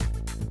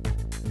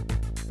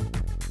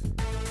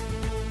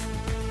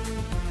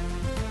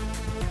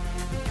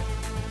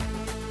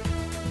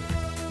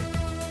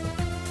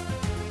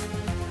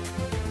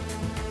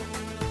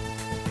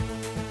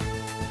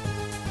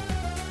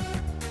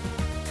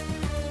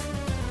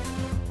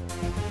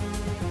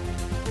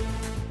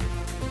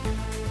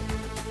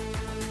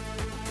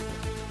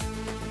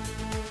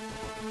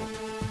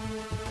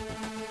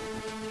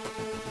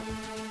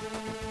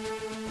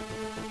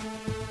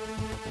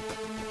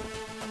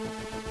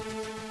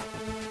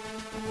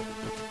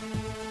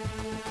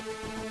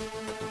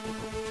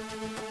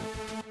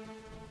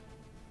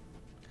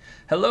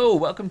Hello,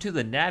 welcome to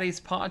the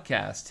Natties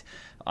Podcast.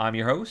 I'm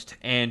your host,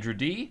 Andrew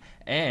D,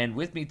 and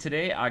with me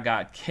today I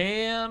got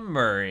Cam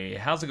Murray.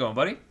 How's it going,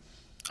 buddy?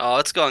 Oh,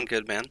 it's going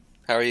good, man.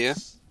 How are you?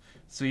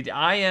 Sweet,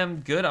 I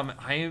am good.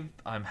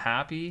 I'm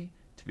happy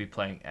to be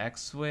playing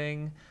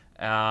X-Wing,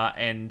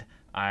 and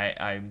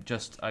I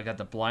got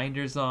the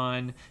blinders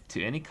on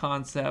to any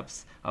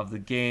concepts of the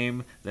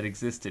game that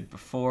existed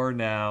before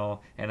now,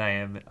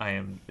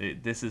 and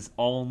this is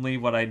only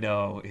what I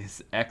know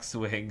is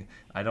X-Wing.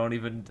 I don't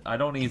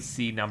even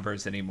see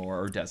numbers anymore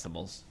or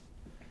decimals.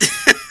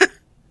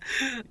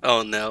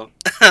 Oh no.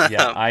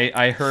 Yeah,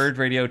 I heard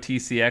Radio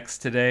TCX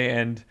today,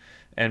 and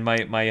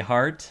my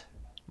heart,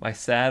 my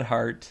sad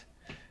heart,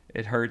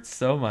 it hurts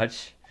so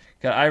much.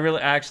 'Cause I really,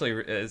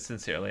 actually,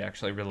 sincerely,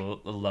 actually, really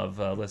love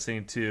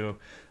listening to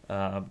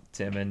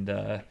Tim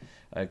and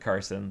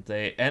Carson.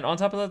 And on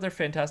top of that, they're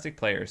fantastic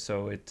players.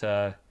 So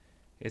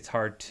it's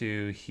hard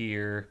to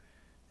hear,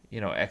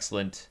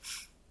 excellent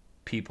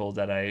people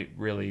that I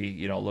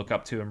really, look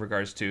up to in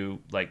regards to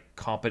like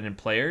competent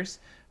players,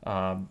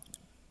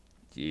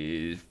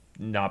 eh,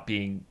 not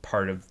being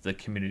part of the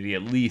community,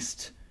 at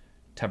least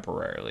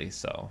temporarily.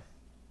 So.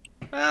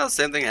 Well,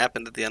 same thing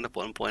happened at the end of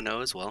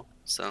 1.0 as well.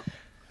 So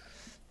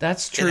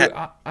That's it true.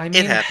 I it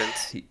mean,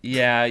 happens.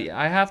 yeah,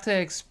 I have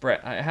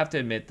to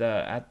admit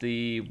that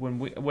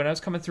when I was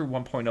coming through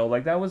 1.0,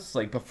 like that was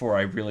like before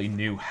I really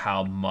knew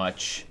how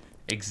much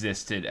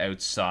existed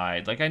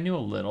outside. Like I knew a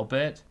little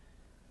bit.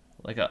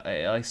 Like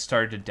I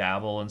started to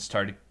dabble and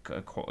started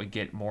to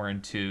get more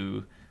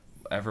into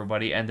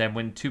everybody, and then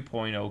when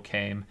 2.0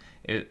 came,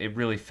 it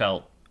really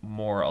felt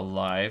more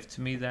alive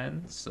to me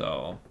then.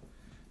 So,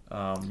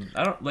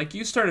 I don't like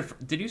you started.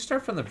 Did you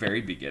start from the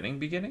very beginning?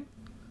 Beginning?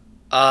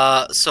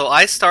 So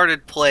I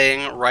started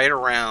playing right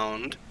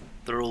around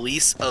the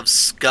release of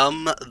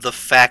Scum the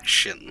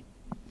Faction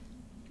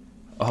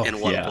Oh in yeah,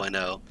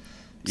 1.0.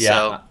 So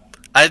yeah.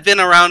 I've been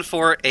around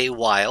for a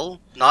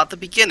while, not the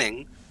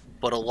beginning,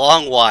 but a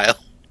long while.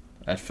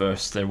 At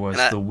first, there And was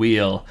I, the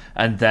wheel,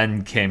 and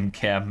then came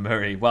Cam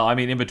Murray. Well, I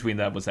mean, in between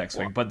that was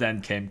X-Wing, but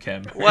then came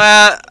Cam Murray.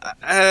 well,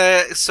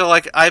 so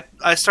like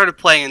I started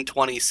playing in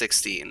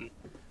 2016.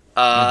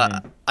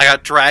 Hmm. I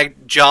got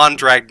dragged. John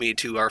dragged me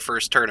to our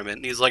first tournament.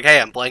 And he's like, "Hey,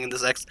 I'm playing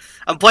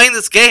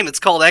this game. It's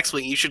called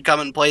X-Wing. You should come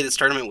and play this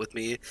tournament with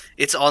me.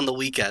 It's on the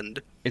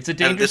weekend." It's a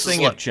And dangerous this is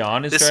thing if like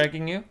John is this.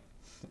 dragging you.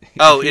 If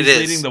Oh, it he's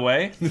leading is. the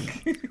way.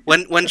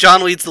 When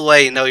John leads the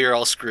way, you know you're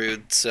all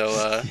screwed.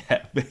 So,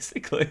 Yeah,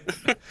 basically.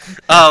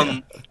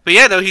 um, but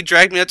yeah, no, he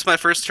dragged me out to my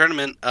first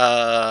tournament.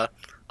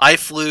 I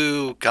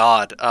flew,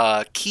 Kian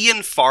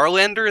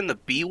Farlander in the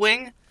B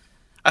wing.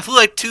 I flew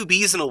like two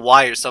Bs and a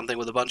Y or something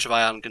with a bunch of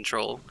ion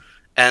control.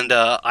 And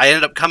I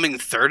ended up coming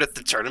third at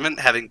the tournament,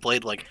 having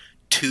played like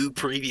two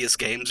previous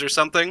games or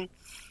something.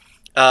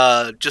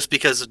 Just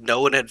because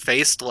no one had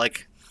faced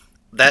like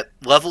that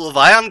level of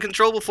ion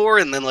control before,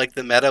 and then like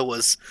the meta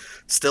was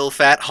still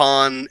Fat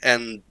Han,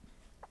 and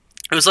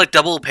it was like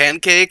double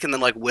pancake, and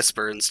then like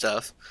Whisper and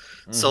stuff.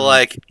 So Hmm.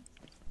 like,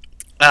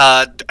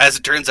 as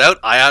it turns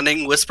out,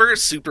 ioning Whisper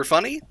is super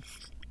funny.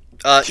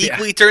 Yeah.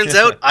 Equally turns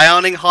out,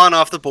 ioning Han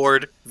off the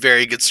board,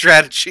 very good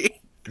strategy.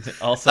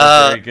 Also Uh,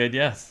 very good.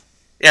 Yes.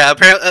 yeah,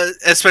 apparently,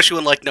 especially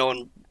when like no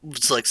one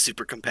was like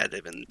super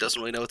competitive and doesn't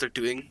really know what they're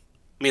doing.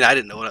 I mean, I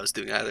didn't know what I was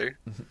doing either.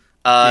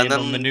 And Game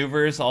of then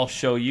maneuvers. I'll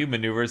show you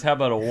maneuvers. How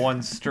about a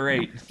one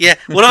straight? yeah,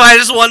 what if I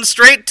just won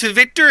straight to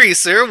victory,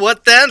 sir?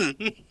 What then?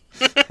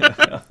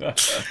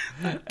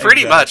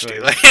 Pretty much,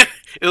 dude. Exactly.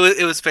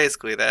 It was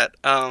basically that.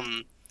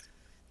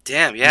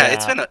 Damn, yeah,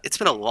 Yeah. it's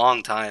been a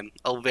long time,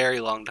 a very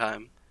long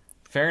time.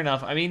 Fair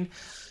enough. I mean,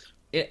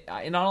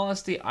 in all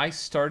honesty, I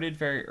started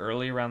very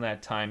early around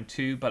that time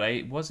too, but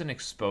I wasn't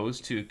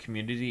exposed to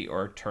community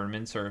or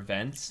tournaments or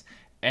events.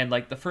 And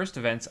like the first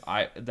events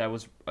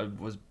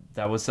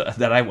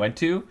that I went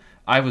to,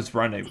 I was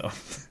running them.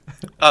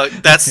 Oh,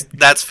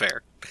 that's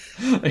fair.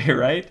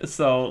 Right?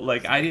 So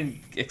like I didn't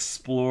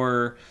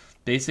explore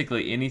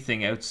basically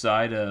anything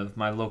outside of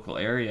my local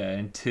area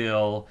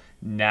until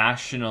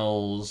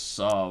nationals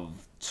of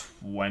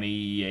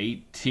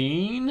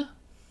 2018.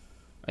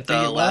 I think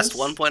The it last was.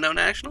 1.0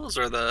 nationals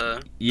or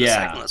the second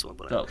Yeah, last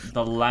 1.0?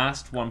 the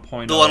last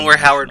 1.0 The one where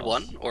Howard nationals.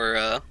 won,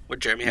 or where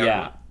Jeremy Howard Yeah,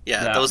 won.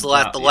 Yeah, that was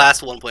that the yeah,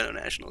 last 1.0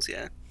 nationals.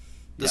 Yeah,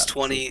 this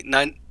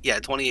yeah. So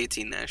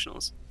 2018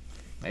 nationals.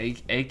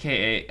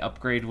 AKA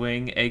upgrade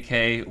wing,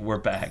 AKA we're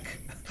back.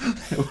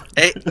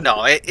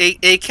 No,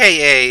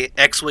 AKA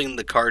X-wing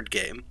the card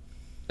game.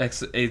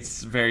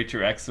 It's very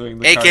true. X-wing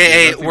the card game.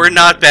 AKA That's we're even not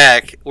better.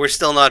 back. We're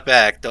still not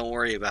back. Don't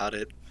worry about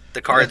it.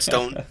 The cards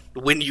don't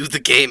win you the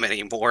game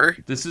anymore.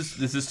 This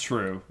is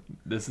true.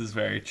 This is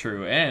very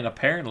true. And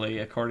apparently,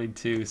 according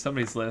to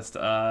somebody's list,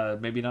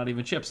 maybe not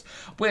even chips.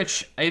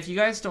 Which, if you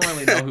guys don't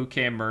really know who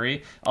Cam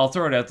Murray, I'll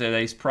throw it out there that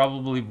he's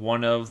probably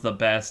one of the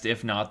best,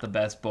 if not the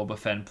best, Boba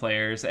Fett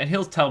players. And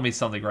he'll tell me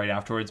something right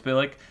afterwards, be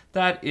like,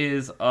 that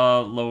is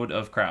a load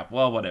of crap.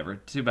 Well, whatever.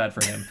 Too bad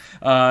for him.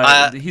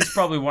 Uh, He's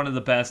probably one of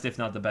the best, if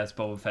not the best,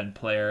 Boba Fett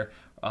player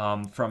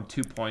from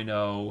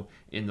 2.0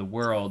 in the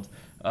world.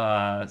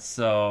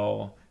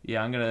 So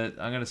yeah, I'm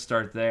gonna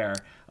start there.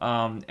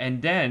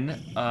 And then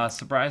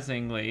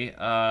surprisingly,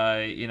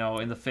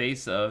 in the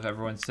face of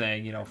everyone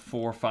saying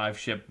 4 or 5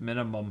 ship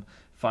minimum,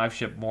 5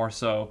 ship more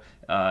so,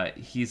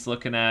 he's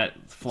looking at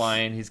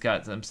flying. He's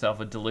got himself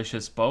a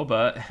delicious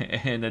boba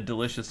and a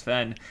delicious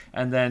fen,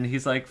 and then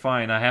he's like,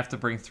 "Fine, I have to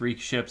bring 3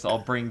 ships. I'll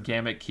bring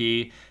Gamut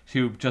Key,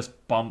 who just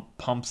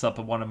pumps up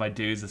one of my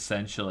dudes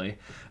essentially."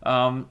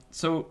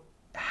 So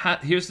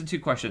here's the 2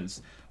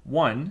 questions.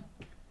 One,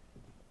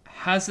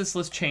 has this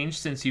list changed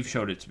since you've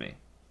showed it to me?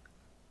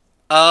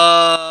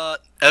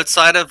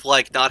 Outside of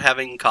like not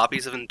having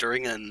copies of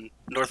Enduring in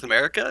North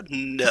America,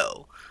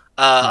 no.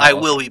 I Oh,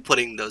 will okay. be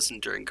putting those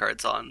Enduring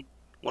cards on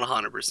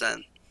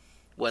 100%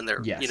 when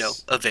they're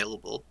Yes,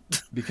 available.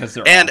 because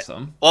they're And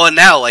awesome. well, and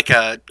now like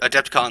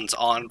Adepticon's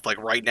on like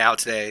right now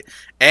today,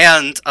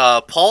 and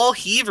Paul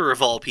Heaver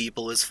of all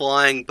people is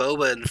flying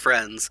Boba and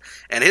friends,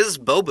 and his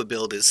Boba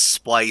build is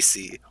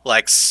spicy,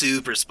 like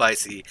super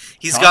spicy.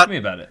 He's Talk to got me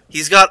about it.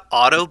 he's got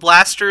auto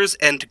blasters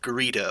and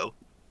Greedo.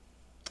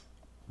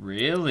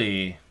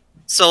 Really?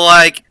 So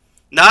like,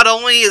 not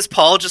only is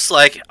Paul just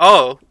like,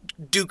 oh,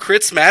 do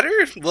crits matter?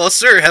 Well,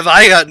 sir, have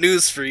I got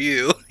news for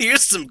you?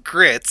 Here's some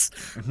crits.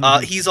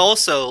 He's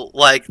also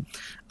like,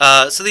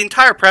 so the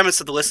entire premise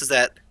of the list is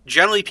that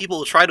generally people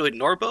will try to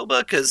ignore Boba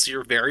because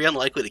you're very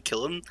unlikely to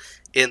kill him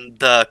in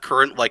the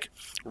current like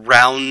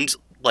round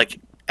like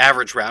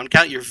average round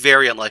count. You're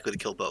very unlikely to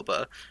kill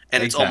Boba,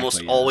 and it's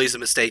almost Exactly. Yeah. always a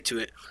mistake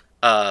to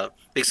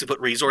basically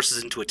put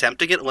resources into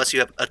attempting it unless you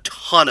have a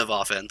ton of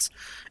offense.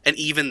 And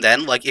even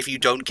then, like if you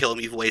don't kill him,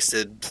 you've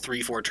wasted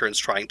 3-4 turns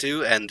trying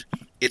to, and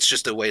it's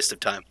just a waste of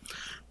time.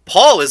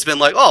 Paul has been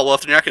like, oh well,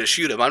 if you're not going to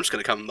shoot him, I'm just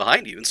going to come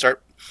behind you and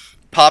start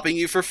popping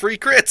you for free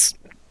crits.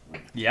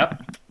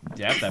 Yep.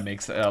 Yep. That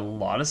makes a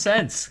lot of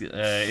sense.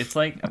 It's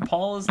like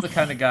Paul is the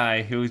kind of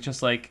guy who's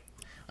just like,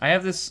 I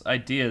have this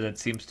idea that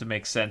seems to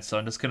make sense, so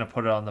I'm just gonna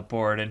put it on the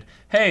board. And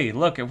hey,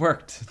 look, it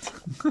worked.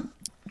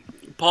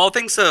 Paul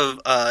thinks of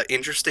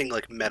interesting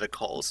like meta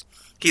calls.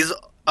 He's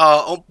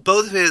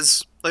both of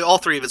his like all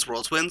 3 of his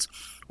world wins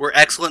were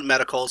excellent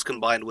meta calls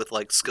combined with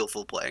like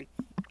skillful playing,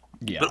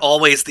 but Yeah.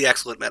 always the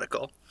excellent meta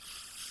call.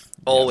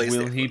 Yeah. Always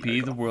the Will he excellent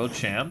be meta the call. world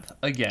champ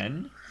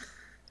again?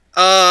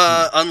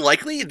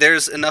 Unlikely.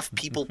 There's enough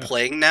people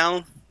playing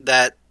now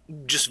that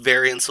just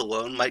variance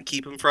alone might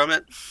keep him from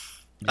it.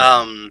 Yeah.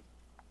 Um,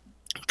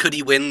 could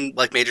he win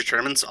like major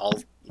tournaments?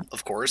 All,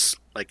 of course,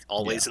 like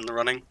Yeah. always in the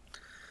running.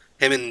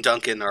 Him and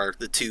Duncan are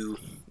the 2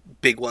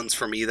 big ones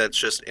for me. That's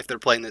just if they're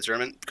playing the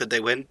tournament, could they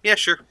win? Yeah,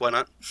 sure, why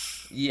not?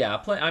 Yeah.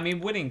 I mean,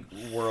 winning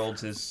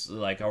worlds is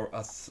like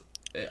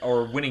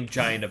or winning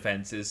giant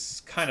events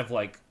is kind of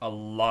like a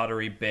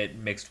lottery bit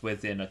mixed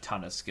within a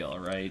ton of skill,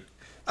 right?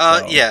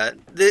 So Yeah,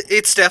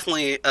 it's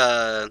definitely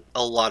a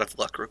lot of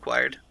luck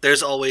required.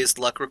 There's always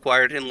luck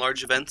required in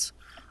large events.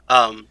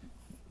 Um,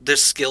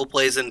 there's skill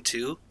plays in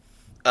too.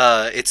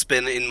 It's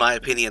been, in my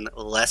opinion,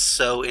 less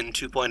so in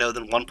 2.0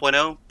 than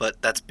 1.0,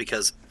 but that's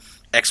because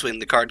X-Wing,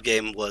 the card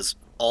game, was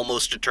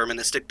almost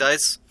deterministic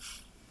dice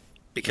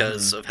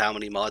because mhm. of how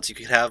many mods you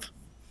could have.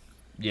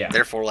 Yeah.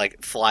 Therefore,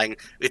 like, flying...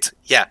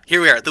 Yeah,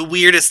 here we are. The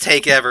weirdest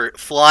take ever.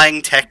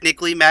 Flying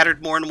technically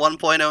mattered more in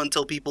 1.0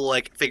 until people,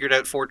 like, figured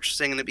out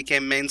fortressing and it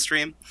became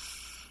mainstream.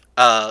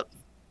 Uh,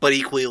 but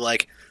equally,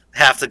 like,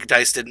 half the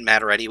dice didn't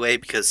matter anyway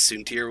because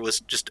Soontir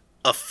was just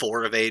a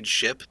 4 of age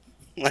ship.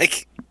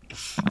 Like,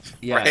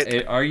 Yeah,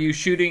 right? are you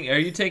shooting? Are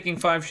you taking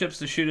 5 ships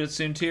to shoot at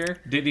Soontir?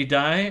 Did he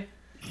die?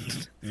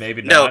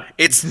 Maybe No, not.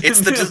 it's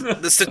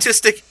the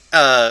statistic.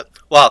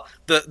 Well,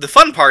 the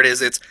fun part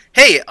is it's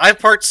hey, I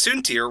parked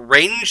Soontir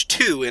range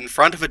 2 in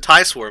front of a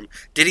tie swarm.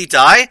 Did he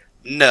die?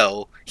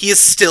 No, he is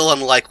still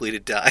unlikely to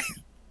die.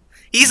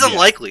 He's Yeah.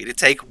 unlikely to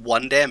take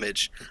 1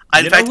 damage.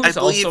 In You know fact, I who's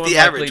believe also the unlikely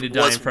average to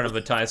die in was front of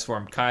a tie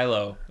swarm?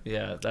 Kylo.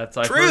 Yeah, that's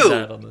I've heard true.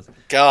 that on this.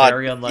 God,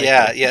 Very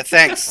yeah, unlikely. yeah.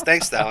 Thanks,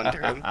 that one,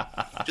 Durham.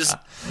 Just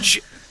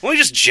why don't we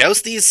just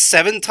joust these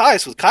 7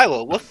 ties with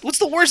Kylo? What's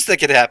the worst that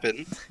could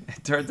happen?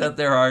 It turns out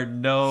there are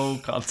no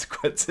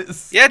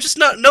consequences. Yeah, just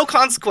no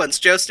consequence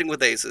jousting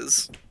with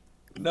aces.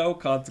 No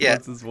Yeah,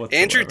 consequences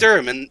Andrew whatsoever.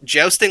 Durham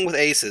jousting with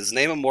aces.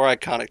 Name a more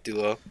iconic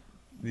duo.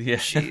 Yeah.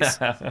 Jeez.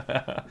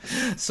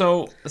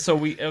 So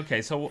we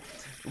okay. So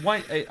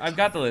why I've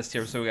got the list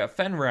here. So we got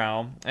Fen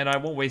Rao, and I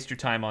won't waste your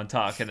time on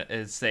talking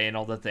saying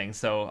all the things.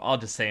 So I'll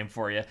just say them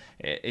for you.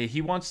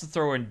 He wants to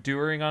throw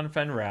Enduring on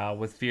Fen Rao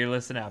with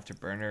Fearless and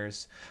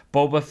Afterburners,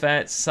 Boba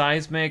Fett,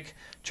 Seismic,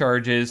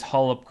 Charges,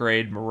 Hull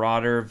Upgrade,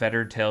 Marauder,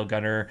 Veteran Tail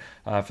Gunner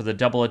for the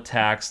double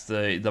attacks,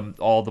 the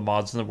all the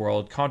mods in the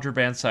world,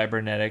 Contraband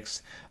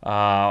Cybernetics,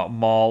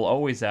 Maul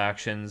always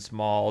actions,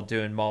 Maul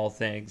doing Maul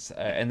things,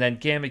 and then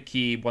Gamut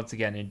Key once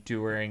again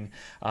enduring,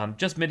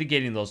 just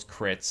mitigating those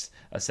crits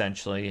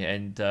essentially,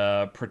 and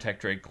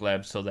Protectorate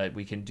Gleb so that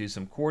we can do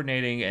some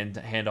coordinating and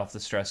hand off the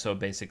stress. So it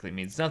basically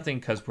means nothing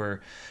because we're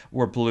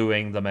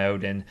bluing them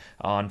out and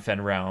on Fen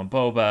Rao and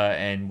Boba,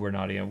 and we're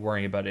not even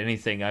worrying about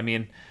anything. I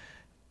mean,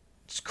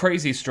 it's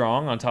crazy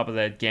strong. On top of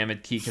that,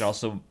 Gamut Key can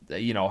also,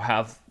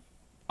 have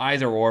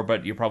either or,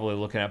 but you're probably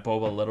looking at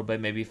Boba a little bit.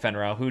 Maybe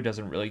Fenrir, who it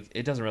doesn't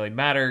really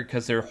matter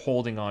because they're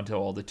holding on to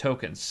all the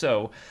tokens.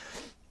 So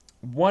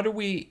what are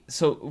we?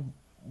 So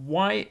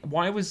why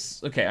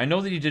was okay? I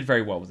know that you did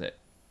very well with it,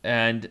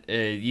 and you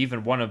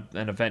even won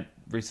an event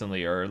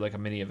recently, or like a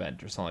mini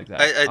event or something like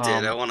that. I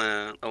did. I won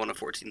a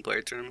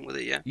 14-player tournament with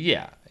it.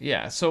 Yeah.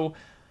 Yeah. So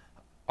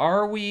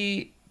are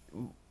we?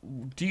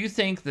 Do you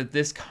think that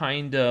this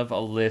kind of a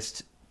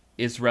list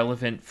is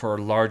relevant for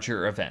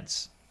larger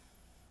events?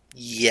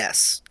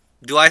 Yes.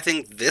 Do I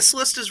think this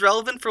list is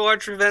relevant for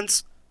larger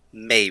events?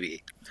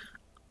 Maybe.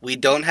 We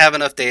don't have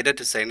enough data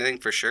to say anything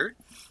for sure.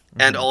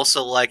 And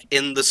also, like,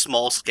 in the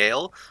small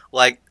scale,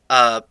 like,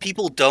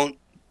 people don't,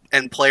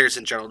 and players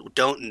in general,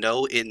 don't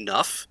know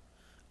enough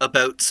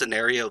about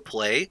scenario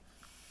play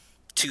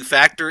to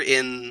factor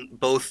in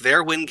both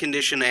their win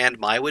condition and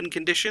my win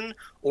condition,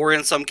 or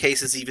in some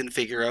cases even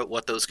figure out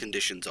what those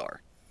conditions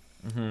are.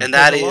 And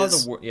that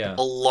is a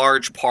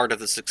large part of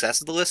the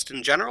success of the list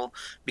in general,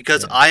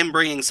 because I'm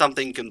bringing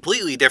something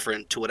completely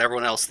different to what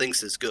everyone else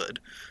thinks is good.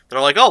 They're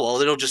like, oh, well,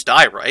 it'll just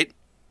die, right?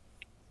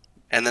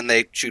 And then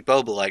they shoot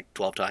Boba like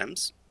 12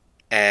 times,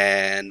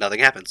 and nothing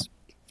happens.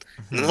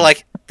 And they're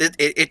like,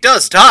 it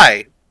does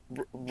die,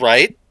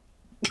 right?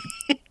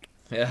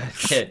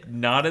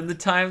 Not in the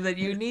time that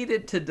you need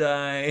it to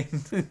die.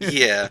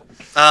 Yeah.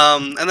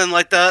 And then,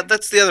 like,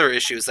 that's the other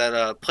issue, is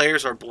that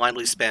players are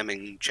blindly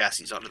spamming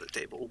chassis onto the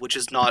table, which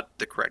is not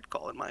the correct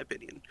call, in my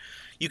opinion.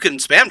 You can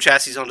spam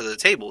chassis onto the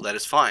table, that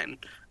is fine,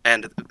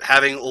 and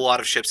having a lot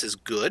of ships is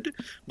good,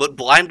 but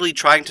blindly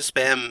trying to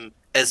spam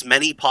as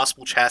many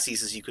possible chassis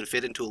as you can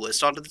fit into a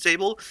list onto the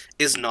table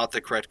is not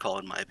the correct call,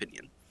 in my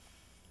opinion.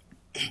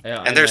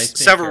 Yeah, and there's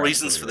several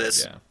reasons for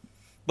this. Right, yeah.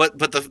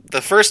 But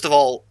the first of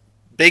all,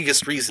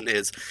 biggest reason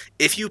is,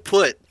 if you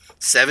put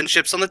 7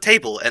 ships on the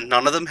table and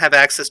none of them have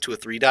access to a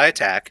 3-die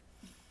attack,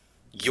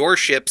 your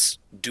ships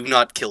do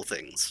not kill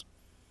things.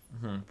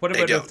 What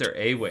about if they're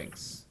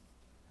A-wings?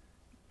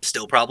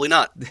 Still probably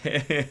not.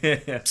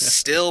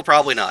 Still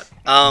probably not.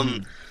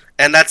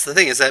 And that's the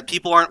thing, is that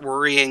people aren't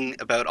worrying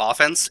about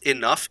offense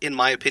enough, in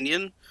my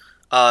opinion.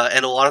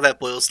 And a lot of that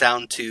boils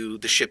down to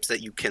the ships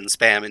that you can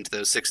spam into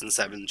those 6 and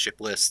 7 ship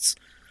lists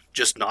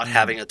just not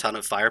having a ton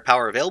of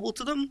firepower available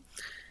to them.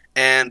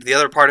 And the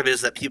other part of it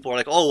is that people are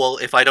like, oh, well,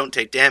 if I don't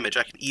take damage,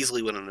 I can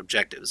easily win on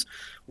objectives,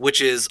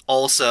 which is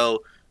also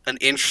an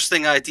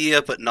interesting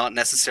idea, but not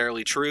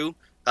necessarily true.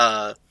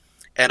 And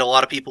a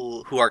lot of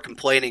people who are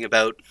complaining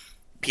about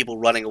people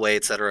running away,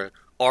 etc.,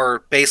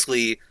 are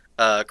basically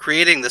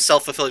creating the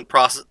self-fulfilling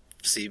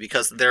prophecy,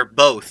 because they're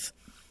both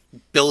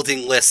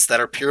building lists that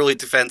are purely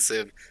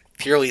defensive,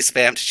 purely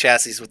spammed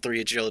chassis with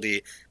 3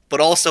 agility, but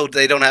also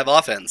they don't have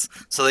offense,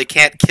 so they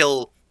can't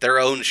kill their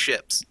own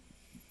ships,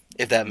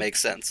 if that makes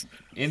sense.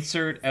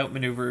 Insert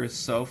outmaneuver is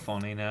so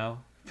funny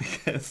now,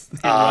 because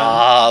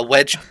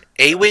wedge,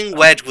 A-wing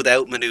wedge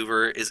without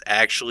maneuver is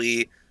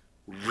actually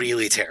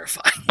really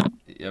terrifying.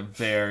 Yeah,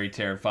 very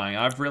terrifying.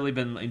 I've really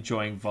been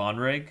enjoying Von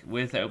Rig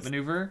with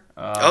outmaneuver.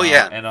 Oh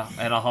yeah, and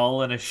a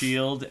hull and a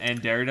shield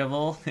and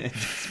Daredevil. And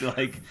just be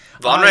like,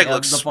 Von Rig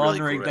looks the Von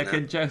really Rig cool that right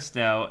can joust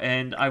now,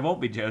 and I won't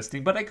be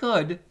jousting, but I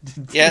could.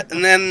 Yeah,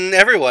 and then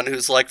everyone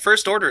who's like,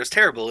 First Order is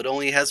terrible. It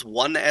only has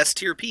 1 S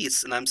tier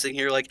piece, and I'm sitting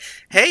here like,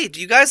 hey, do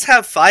you guys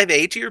have 5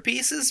 A tier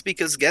pieces?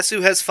 Because guess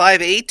who has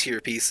 5 A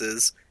tier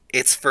pieces?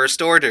 It's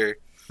First Order.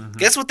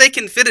 Guess what they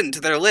can fit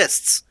into their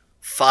lists?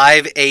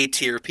 5 A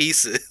tier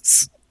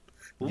pieces.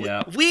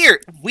 Yeah.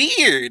 Weird.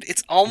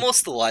 It's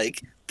almost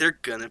like they're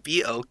gonna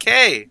be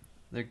okay.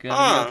 They're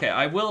gonna be okay.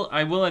 I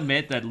will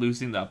admit that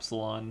losing the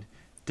Upsilon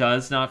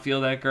does not feel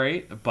that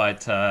great,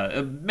 but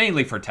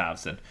mainly for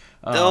Tavson.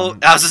 No,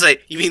 I was gonna say,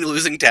 you mean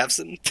losing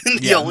Tavson?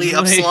 The only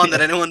Upsilon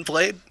that anyone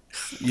played?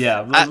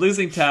 Yeah,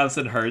 losing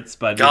Tavson hurts,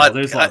 but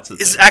there's lots of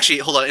things. Actually,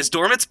 hold on, is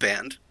Dormitz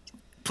banned?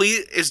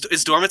 Please, is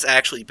Dormitz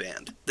actually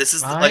banned? This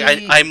is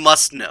I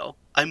must know.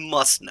 I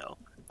must know.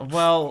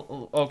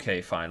 Well,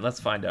 okay, fine. Let's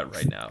find out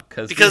right now.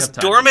 Because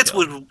Dormitz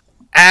would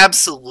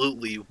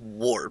absolutely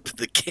warp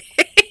the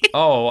game.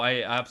 Oh,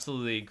 I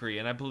absolutely agree.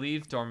 And I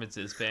believe Dormitz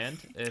is banned,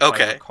 if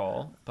I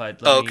recall.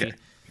 But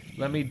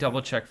let me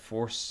double check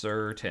for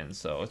certain.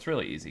 So it's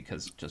really easy,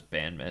 because just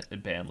ban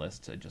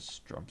list, I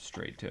just jump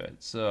straight to it.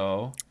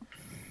 So,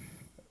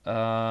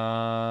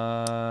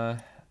 I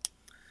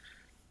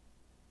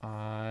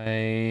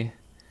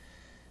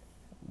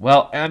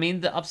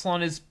mean, the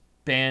Upsilon is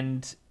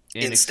banned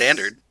in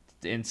standard.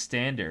 It's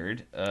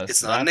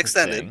so not an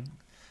extended.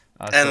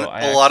 And so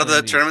a lot of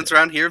the tournaments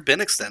around here have been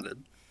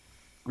extended.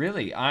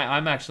 Really?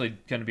 I'm actually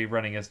going to be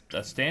running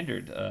a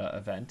standard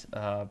event,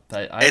 but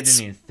I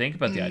didn't even think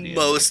about the idea.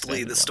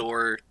 Mostly the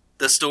store.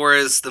 The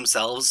stores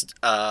themselves.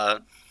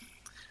 I'll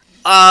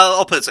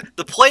put it this way.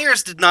 The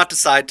players did not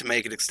decide to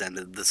make it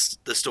extended.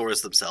 The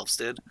stores themselves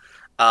did,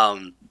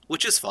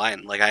 which is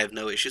fine. Like, I have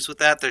no issues with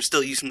that. They're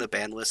still using the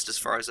ban list, as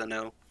far as I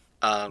know.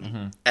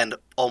 And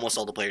almost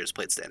all the players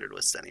played standard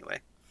lists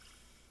anyway.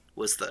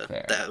 Was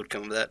the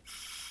outcome of that.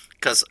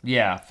 Because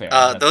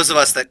those of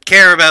us that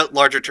care about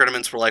larger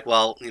tournaments were like,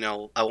 well,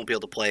 I won't be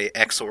able to play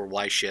X or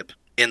Y ship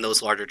in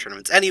those larger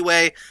tournaments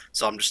anyway,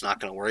 so I'm just not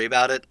going to worry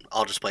about it.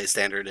 I'll just play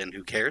standard, and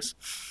who cares?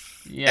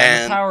 Yeah,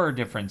 and the power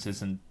difference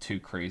isn't too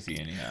crazy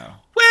anyhow.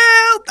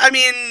 Well, I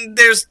mean,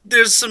 there's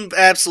some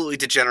absolutely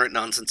degenerate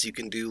nonsense you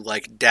can do,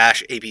 like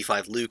Dash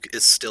AP5 Luke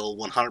is still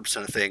 100%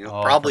 a thing.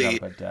 Oh, Probably. I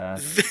forgot about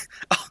Dash.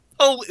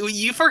 Oh,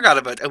 you forgot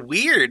about it.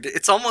 Weird.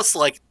 It's almost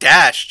like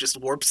Dash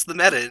just warps the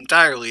meta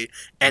entirely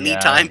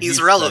anytime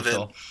he's relevant.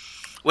 Special.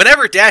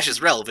 Whenever Dash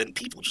is relevant,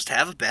 people just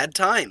have a bad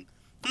time.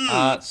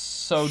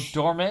 So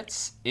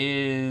Dormits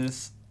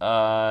is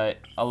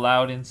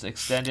allowed in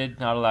extended,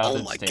 not allowed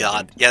in standard. Oh my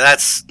god. Yeah,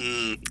 that's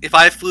if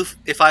I flew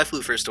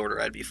first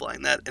order, I'd be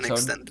flying that in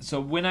extended. So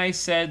when I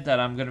said that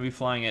I'm going to be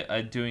flying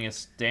it, doing a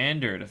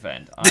standard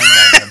event, I'm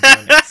not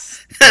doing an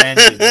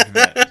extended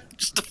event.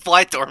 Just to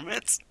fly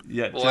Dormits?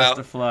 Yeah, wow. Just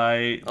to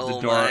fly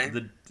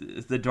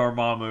the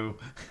Dormammu.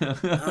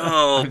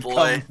 Oh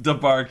boy, the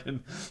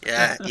bargain.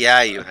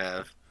 Yeah, you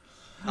have.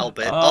 I'll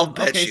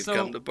bet you've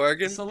come to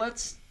bargain. So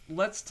let's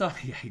talk.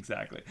 Yeah,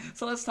 exactly.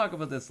 So let's talk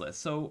about this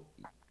list. So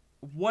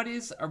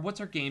what's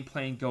our game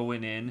plan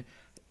going in?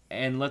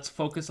 And let's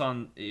focus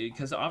on,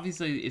 because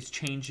obviously it's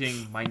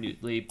changing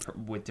minutely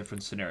with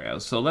different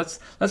scenarios. So let's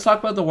talk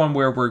about the one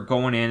where we're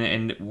going in,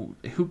 and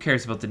who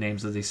cares about the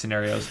names of these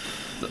scenarios?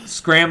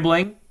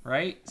 Scrambling,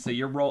 right? So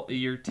you're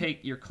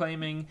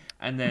claiming,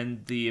 and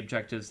then the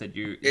objectives that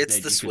you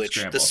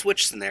the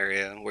switch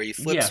scenario where you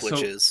flip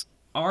switches. So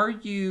are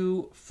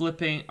you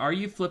flipping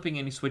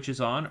any switches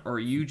on, or are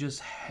you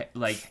just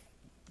heading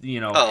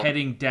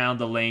down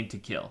the lane to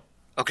kill?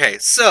 Okay,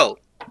 so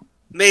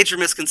major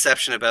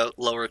misconception about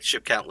lower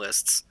ship count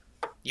lists.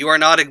 You are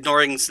not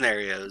ignoring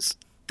scenarios.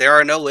 There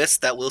are no lists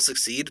that will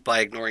succeed by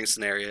ignoring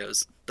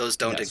scenarios. Those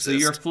don't exist. So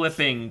you're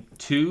flipping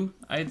 2,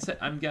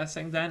 I'm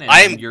guessing then? And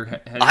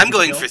I'm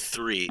going for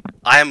 3.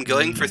 I am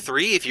going for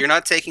 3. If you're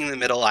not taking the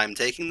middle, I'm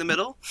taking the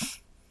middle.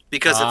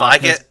 Because if I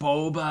get...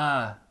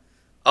 Boba.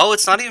 Oh,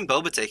 it's not even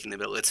Boba taking the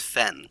middle, it's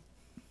Fen.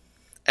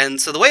 And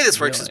so the way this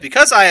works is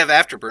because I have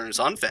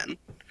afterburners on Fen,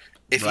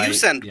 if you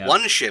send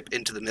one ship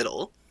into the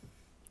middle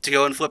to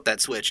go and flip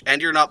that switch,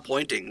 and you're not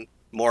pointing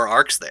more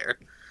arcs there,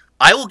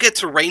 I will get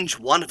to range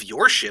 1 of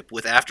your ship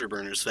with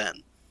Afterburners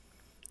Fen.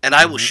 And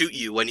I will shoot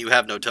you when you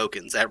have no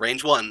tokens at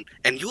range 1,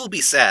 and you will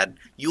be sad.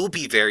 You will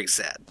be very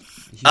sad.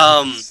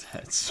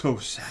 That's so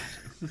sad.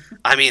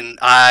 I mean,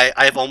 I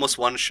have almost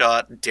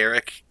one-shot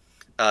Derek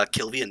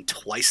Kilvian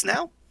twice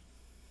now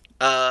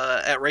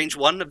at range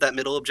 1 of that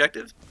middle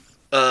objective.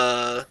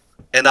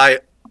 And I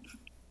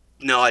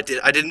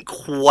didn't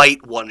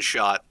quite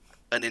one-shot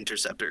an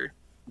Interceptor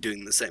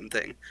doing the same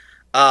thing.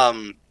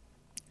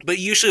 But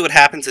usually what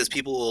happens is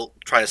people will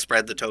try to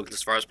spread the tokens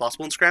as far as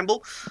possible in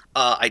Scramble.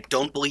 I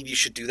don't believe you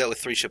should do that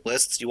with 3-ship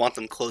lists. You want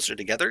them closer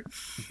together.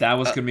 That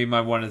was going to be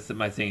one of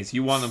my things.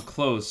 You want them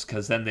close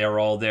because then they're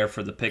all there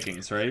for the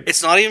pickings, right?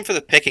 It's not even for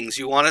the pickings.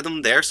 You wanted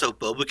them there so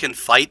Boba can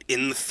fight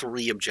in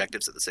 3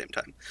 objectives at the same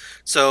time.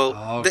 So,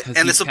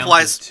 and this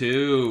applies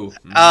to...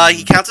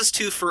 He counts as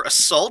 2 for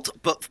assault,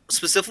 but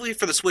specifically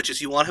for the switches,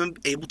 you want him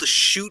able to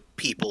shoot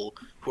people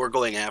who are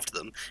going after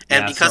them.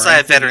 And because I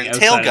have veteran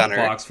tail gunner,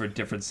 box for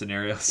different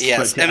scenarios.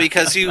 Yes, and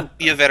because you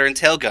have veteran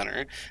tail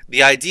gunner,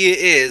 the idea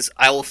is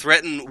I will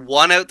threaten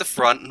 1 out the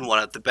front and 1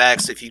 out the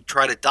back. So if you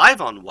try to dive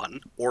on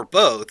 1 or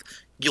both,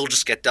 you'll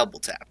just get double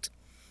tapped.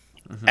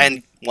 Mm-hmm.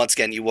 And once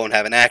again, you won't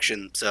have an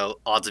action, so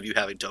odds of you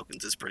having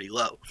tokens is pretty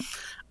low.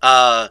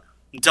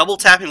 Double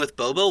tapping with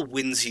Boba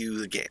wins you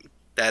the game.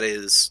 That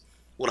is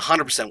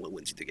 100% what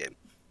wins you the game,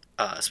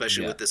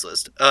 especially with this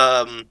list.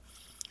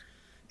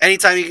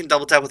 Anytime you can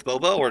double tap with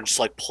Boba or just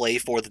play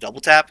for the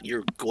double tap,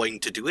 you're going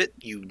to do it.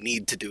 You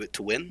need to do it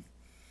to win.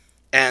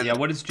 And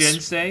what does Jen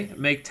say?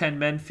 Make 10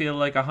 men feel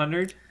like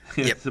 100?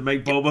 Yep. To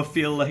make Boba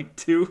feel like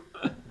 2?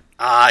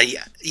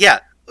 Yeah.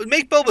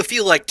 Make Boba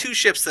feel like 2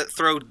 ships that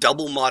throw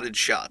double modded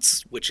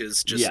shots, which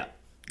is just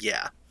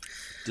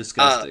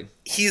disgusting.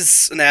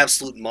 He's an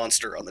absolute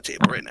monster on the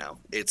table right now.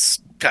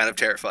 It's kind of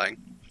terrifying.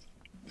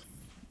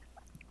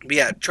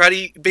 But try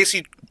to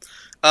basically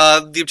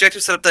the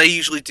objective setup that I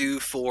usually do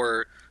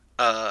for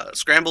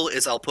Scramble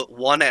is I'll put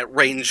 1 at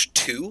range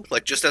 2,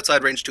 just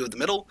outside range 2 of the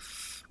middle,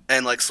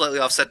 and slightly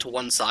offset to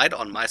one side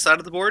on my side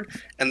of the board,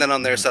 and then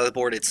on their side of the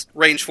board it's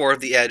range 4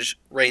 of the edge,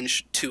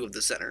 range 2 of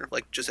the center,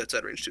 just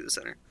outside range 2 of the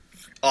center.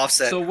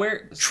 Offset.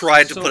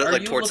 Tried to put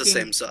it towards the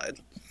same side.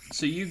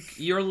 So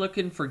you're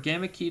looking for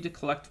Gamma Key to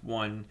collect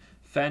 1,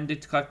 Fen to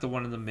collect the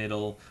 1 in the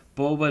middle,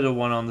 Boba to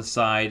 1 on the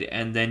side,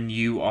 and then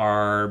you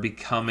are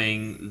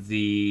becoming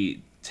the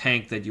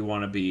tank that you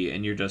want to be,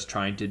 and you're just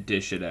trying to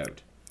dish it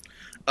out.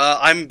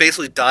 I'm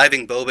basically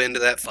diving Boba into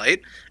that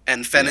fight,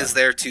 and Fen is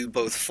there to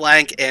both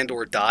flank and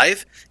or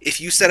dive. If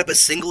you set up a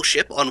single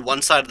ship on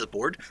one side of the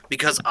board,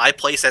 because I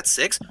place at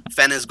 6,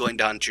 Fen is going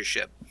to hunt your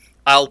ship.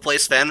 I'll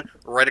place Fen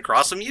right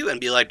across from you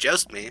and be like,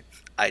 joust me.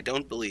 I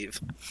don't believe.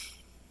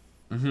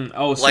 Mm-hmm.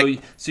 Oh,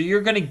 so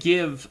you're going to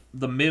give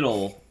the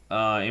middle,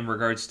 in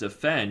regards to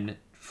Fen,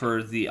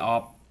 for the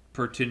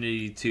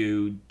opportunity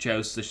to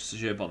joust the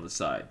ship on the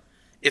side.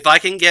 If I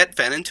can get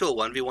Fen into a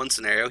 1v1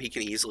 scenario he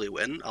can easily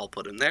win, I'll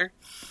put him there.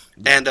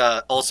 And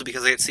also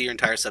because I get to see your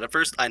entire setup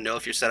first, I know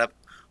if you're set up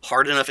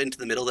hard enough into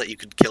the middle that you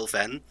could kill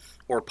Fen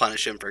or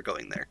punish him for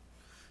going there.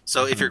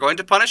 So if you're going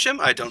to punish him,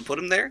 I don't put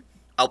him there.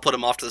 I'll put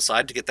him off to the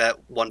side to get that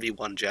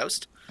 1v1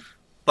 joust.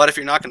 But if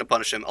you're not going to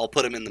punish him, I'll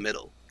put him in the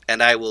middle,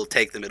 and I will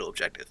take the middle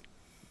objective.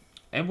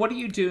 And what are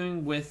you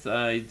doing with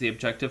the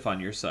objective on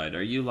your side?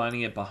 Are you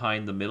lining it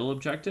behind the middle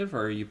objective,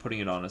 or are you putting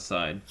it on a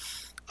side?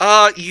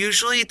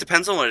 Usually it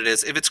depends on what it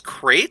is. If it's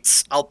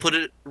crates, I'll put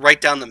it right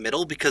down the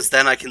middle because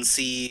then I can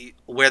see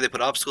where they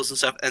put obstacles and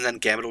stuff, and then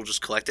Gambit will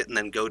just collect it and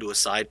then go to a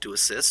side to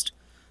assist.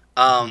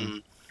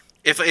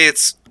 If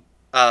it's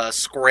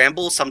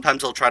scramble,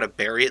 sometimes they'll try to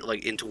bury it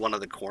like into one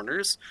of the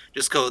corners.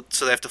 Just go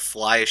so they have to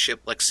fly a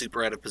ship like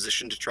super out of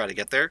position to try to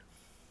get there.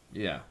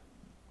 Yeah.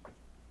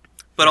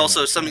 But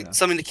also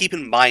something to keep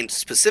in mind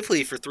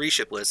specifically for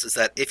 3-ship lists is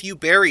that if you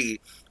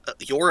bury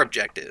your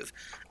objective,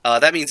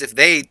 that means if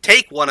they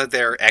take one of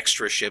their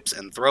extra ships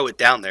and throw it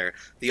down there,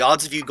 the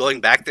odds of you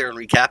going back there and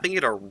recapping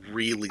it are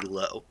really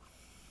low.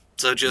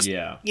 So just,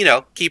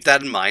 keep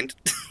that in mind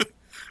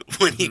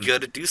when you go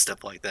to do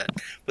stuff like that.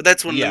 But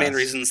that's one of the main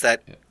reasons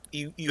that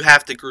you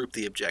have to group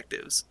the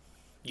objectives.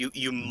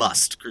 You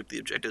must group the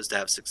objectives to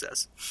have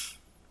success.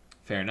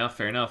 Fair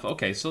enough.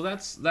 Okay, so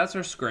that's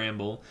our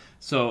scramble.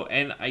 So,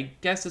 and I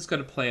guess it's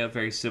going to play out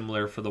very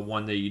similar for the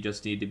one that you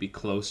just need to be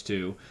close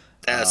to.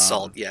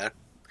 Assault, yeah.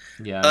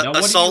 Yeah. Now,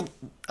 assault.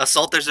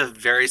 There's a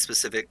very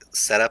specific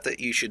setup that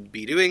you should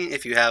be doing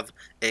if you have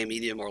a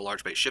medium or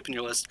large base ship in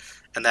your list,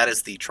 and that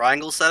is the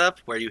triangle setup,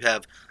 where you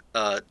have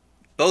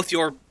both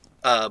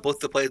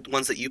the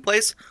ones that you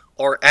place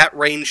are at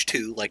range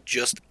 2, like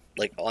just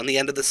like on the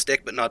end of the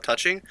stick but not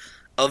touching,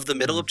 of the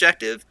middle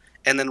objective,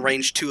 and then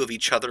range 2 of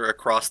each other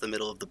across the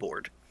middle of the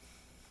board.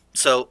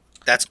 So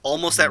that's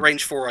almost at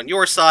range 4 on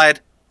your side,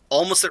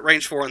 almost at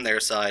range 4 on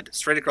their side,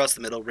 straight across the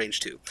middle, range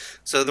 2.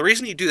 So the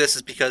reason you do this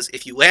is because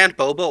if you land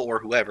Boba or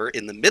whoever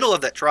in the middle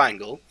of that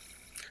triangle,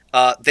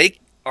 they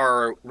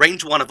are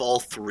range 1 of all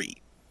 3,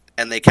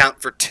 and they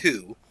count for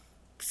 2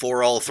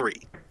 for all 3.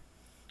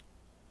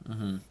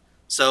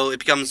 So it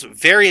becomes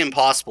very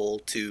impossible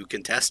to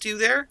contest you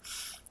there,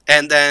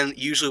 and then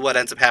usually what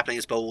ends up happening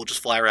is Boba will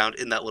just fly around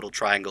in that little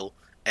triangle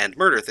and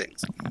murder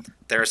things.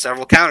 There are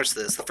several counters to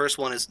this. The first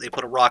one is they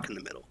put a rock in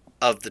the middle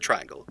of the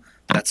triangle.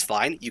 That's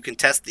fine. You can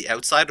test the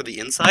outside or the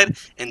inside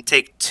and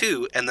take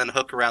 2 and then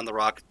hook around the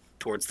rock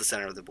towards the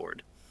center of the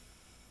board.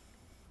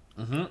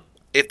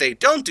 If they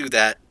don't do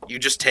that, you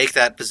just take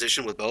that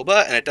position with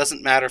Boba, and it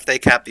doesn't matter if they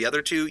cap the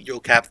other 2,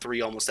 you'll cap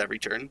 3 almost every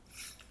turn.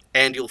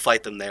 And you'll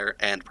fight them there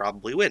and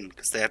probably win,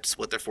 because they have to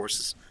split their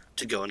forces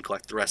to go and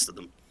collect the rest of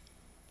them.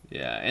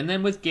 Yeah, and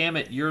then with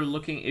Gambit,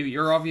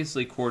 you're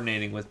obviously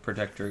coordinating with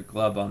Protector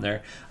Glub on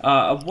there.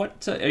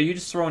 What are you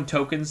just throwing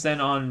tokens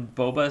then on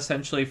Boba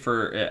essentially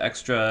for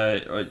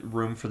extra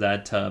room for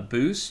that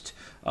boost,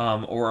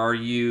 or are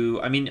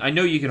you? I mean, I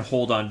know you can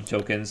hold on to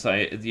tokens.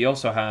 You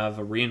also have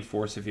a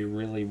reinforce if you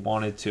really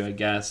wanted to, I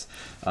guess.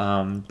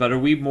 But are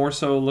we more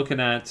so looking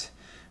at?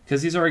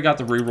 Because he's already got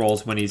the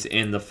rerolls when he's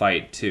in the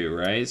fight too,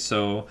 right?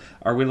 So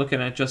are we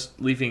looking at just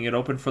leaving it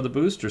open for the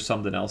boost or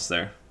something else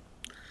there?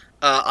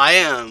 I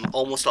am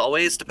almost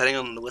always, depending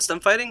on the list I'm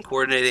fighting,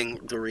 coordinating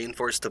the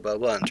reinforce to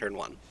Boba on turn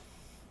 1.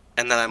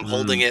 And then I'm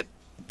holding it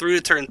through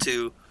to turn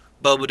 2.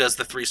 Boba does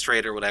the 3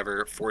 straight or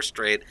whatever, 4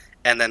 straight,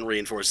 and then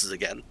reinforces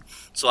again.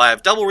 So I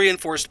have double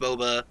reinforced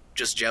Boba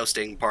just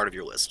jousting part of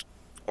your list.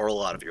 Or a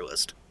lot of your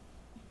list.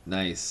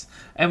 Nice.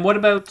 And what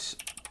about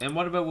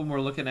when we're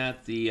looking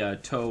at the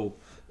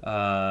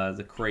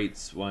the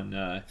crates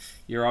one?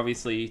 You're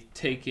obviously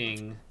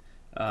taking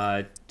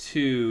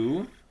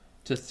 2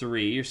 to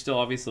 3. You're still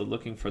obviously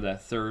looking for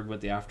that third with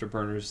the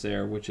afterburners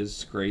there, which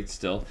is great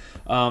still.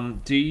 How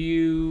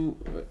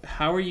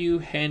are you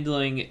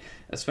handling,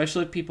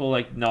 especially if people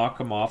like knock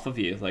them off of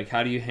you? Like,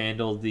 how do you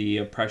handle the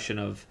oppression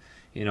of,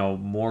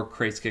 more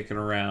crates kicking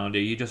around? Are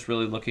you just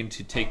really looking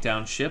to take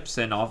down ships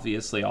and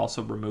obviously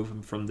also remove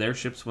them from their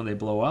ships when they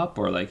blow up?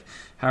 Or like,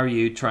 how are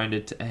you trying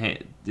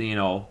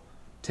to,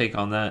 take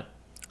on that?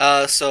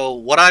 So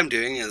what I'm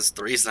doing is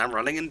the reason I'm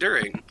running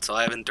Enduring. So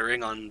I have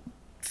Enduring on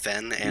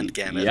Fen and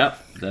Gambit. Yep,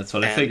 that's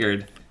what I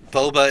figured.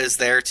 Boba is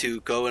there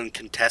to go and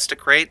contest a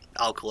crate.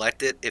 I'll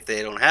collect it if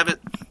they don't have it.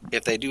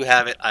 If they do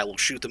have it, I will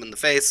shoot them in the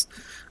face.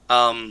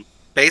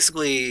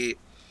 Basically,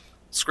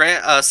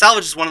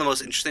 salvage is one of the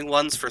most interesting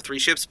ones for 3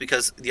 ships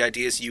because the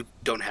idea is you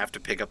don't have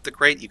to pick up the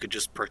crate. You could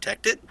just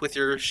protect it with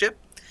your ship.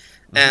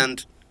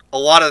 And a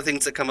lot of the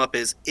things that come up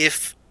is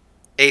if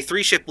a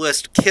 3-ship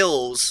list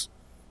kills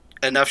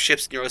enough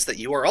ships in your list that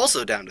you are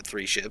also down to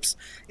 3 ships,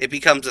 it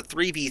becomes a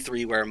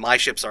 3v3 where my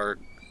ships are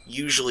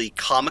usually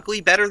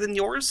comically better than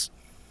yours,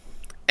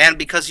 and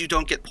because you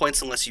don't get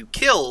points unless you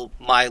kill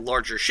my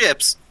larger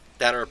ships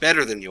that are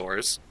better than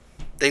yours,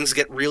 things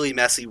get really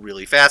messy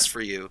really fast for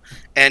you,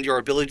 and your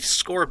ability to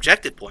score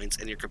objective points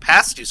and your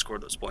capacity to score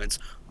those points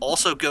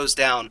also goes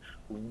down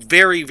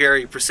very,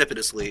 very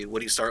precipitously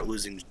when you start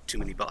losing too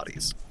many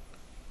bodies.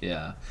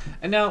 Yeah.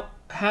 And now,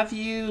 have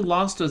you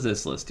lost to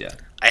this list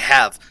yet? I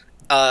have.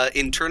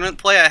 In tournament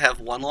play, I have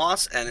 1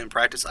 loss, and in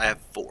practice, I have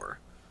 4.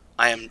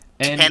 I am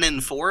And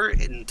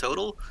 10-4 in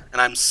total, and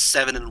I'm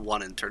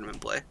 7-1 in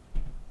tournament play.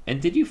 And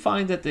did you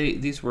find that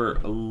these were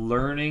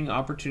learning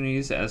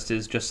opportunities as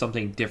to just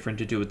something different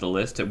to do with the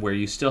list, where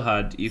you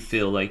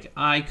feel like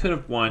I could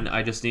have won,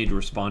 I just need to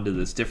respond to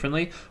this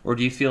differently? Or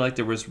do you feel like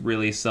there was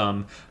really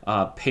some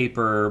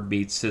paper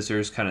meets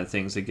scissors kind of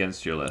things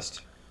against your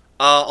list?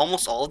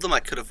 Almost all of them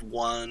I could have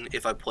won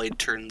if I played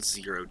turn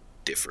 0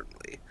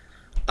 differently.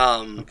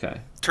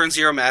 Okay. Turn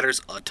 0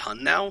 matters a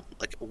ton now,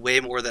 like way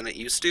more than it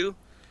used to.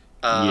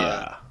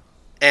 Yeah.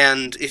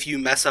 And if you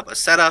mess up a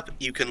setup,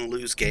 you can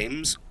lose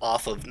games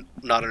off of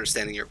not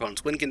understanding your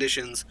opponent's win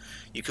conditions.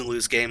 You can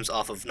lose games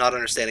off of not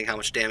understanding how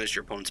much damage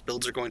your opponent's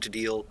builds are going to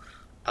deal.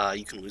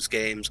 You can lose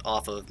games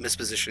off of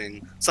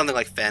mispositioning. Something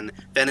like Fen.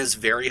 Fen is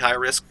very high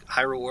risk,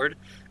 high reward.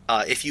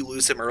 If you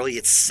lose him early,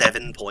 it's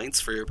 7 points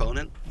for your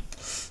opponent.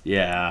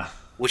 Yeah.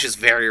 Which is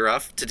very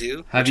rough to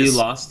do. Have you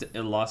lost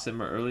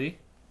him early?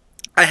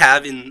 I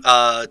have. In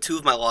 2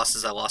 of my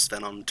losses, I lost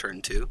Fen on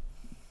turn 2.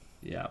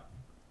 Yeah.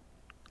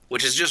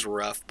 Which is just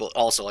rough, but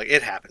also, like,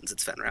 it happens.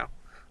 It's Fenrau.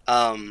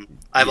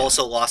 I've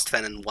also lost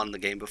Fen and won the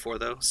game before,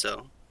 though,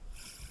 so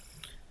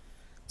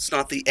it's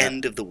not the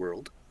end of the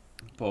world.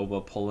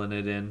 Boba pulling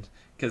it in,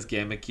 because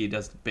Gamut Key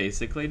does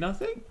basically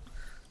nothing?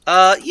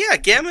 Yeah,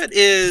 Gamut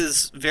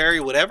is very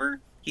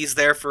whatever. He's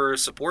there for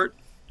support.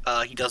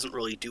 He doesn't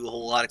really do a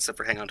whole lot except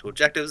for hang on to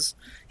objectives.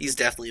 He's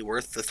definitely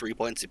worth the 3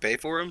 points you pay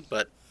for him,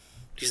 but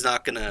he's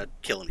not gonna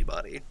kill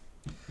anybody.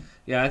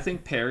 Yeah, I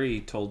think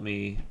Perry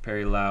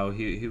Lau,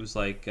 he was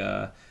like,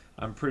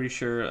 I'm pretty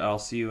sure I'll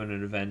see you in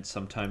an event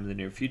sometime in the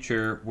near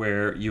future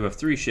where you have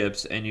 3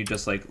 ships and you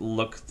just like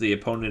look the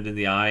opponent in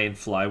the eye and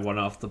fly one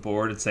off the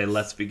board and say,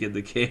 let's begin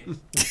the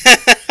game.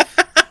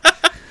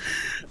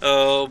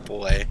 Oh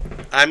boy.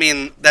 I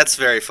mean, that's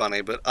very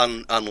funny, but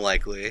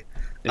unlikely.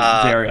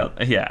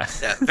 Yeah,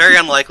 very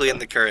unlikely in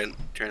the current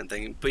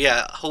thing. But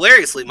yeah,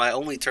 hilariously, my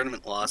only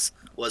tournament loss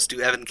was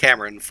to Evan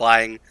Cameron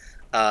flying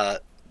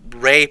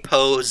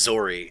Repo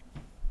Zori.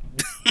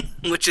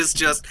 Which is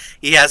just,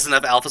 he has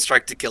enough Alpha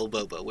Strike to kill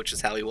Boba, which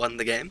is how he won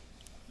the game.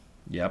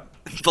 Yep.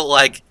 But,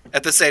 like,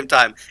 at the same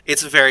time,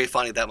 it's very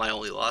funny that my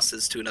only loss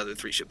is to another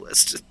 3-ship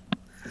list.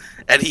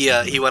 And he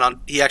actually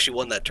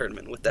won that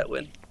tournament with that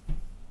win.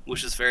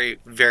 Which is very,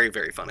 very,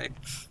 very funny.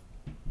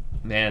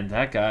 Man,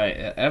 that guy,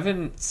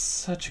 Evan,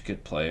 such a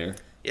good player.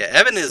 Yeah,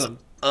 Evan is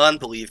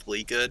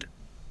unbelievably good.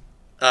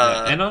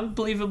 And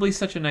unbelievably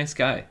such a nice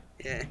guy.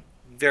 Yeah,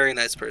 very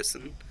nice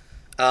person.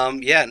 He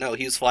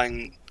was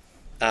flying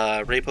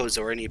Repo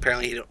Zora, and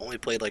he'd only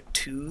played like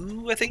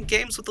 2, I think,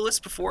 games with the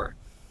list before.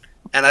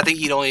 And I think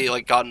he'd only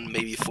like gotten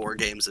maybe 4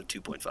 games of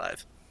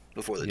 2.5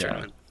 before the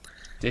tournament.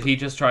 Did he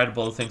just try to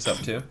blow things up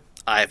too?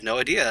 I have no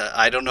idea.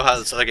 I don't know how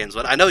those other games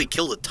went. I know he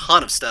killed a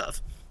ton of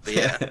stuff. But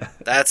yeah,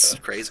 that's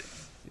crazy.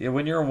 Yeah,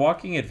 when you're a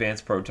walking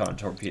advanced proton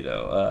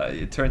torpedo,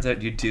 it turns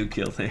out you do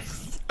kill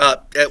things.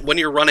 When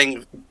you're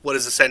running what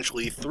is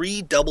essentially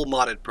 3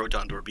 double-modded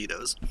proton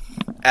torpedoes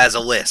as a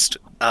list,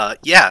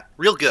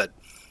 real good.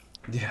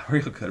 Yeah,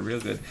 real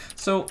good.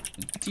 So,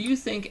 do you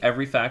think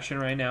every faction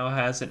right now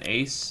has an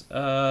ace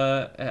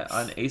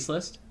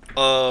list?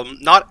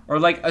 Not. Or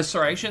like,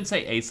 sorry, I shouldn't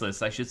say ace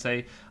list. I should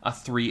say a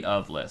 3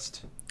 of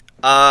list.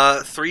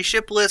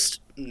 3-ship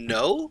list,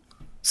 no.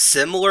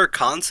 Similar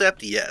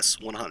concept, yes,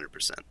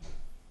 100%.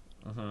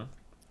 Mm-hmm.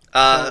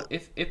 So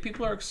if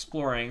people are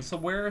exploring, so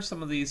where are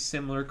some of these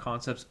similar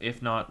concepts,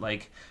 if not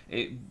like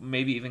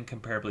maybe even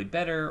comparably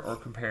better or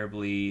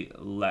comparably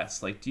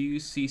less? Like, do you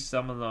see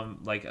some of them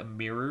like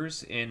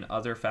mirrors in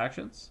other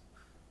factions?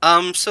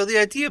 So the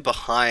idea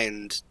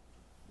behind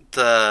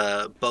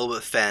the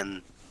Boba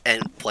Fett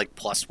and like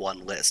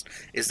 +1 list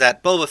is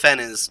that Boba Fett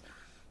is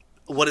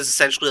what is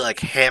essentially like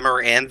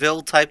hammer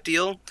anvil type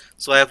deal.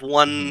 So I have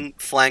 1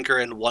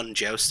 flanker and 1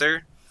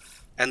 jouster.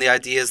 And the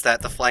idea is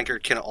that the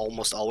flanker can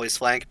almost always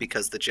flank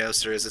because the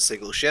jouster is a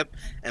single ship,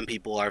 and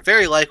people are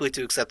very likely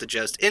to accept the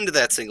joust into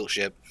that single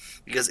ship,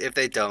 because if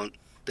they don't,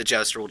 the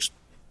jouster will just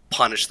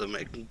punish them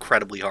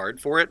incredibly hard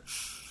for it.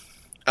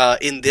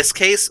 In this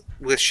case,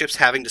 with ships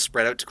having to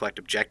spread out to collect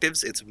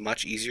objectives, it's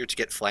much easier to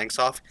get flanks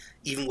off,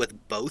 even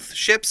with both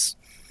ships,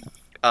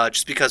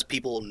 just because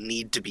people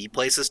need to be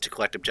places to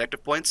collect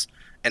objective points,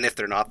 and if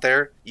they're not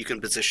there, you can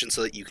position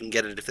so that you can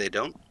get it if they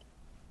don't.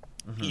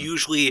 Mm-hmm.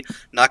 Usually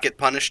not get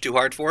punished too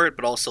hard for it,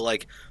 but also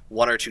like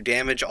 1 or 2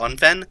 damage on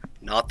Fen,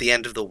 not the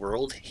end of the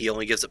world. He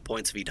only gives it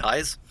points if he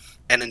dies,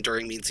 and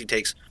enduring means he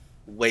takes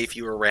way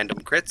fewer random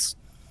crits.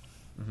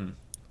 Mm-hmm.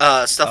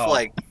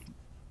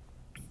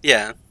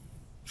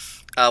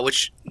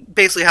 Which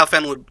basically how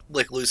Fen would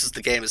like loses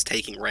the game is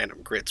taking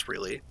random crits,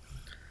 really.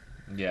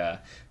 Yeah,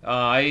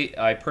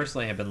 I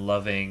personally have been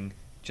loving,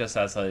 just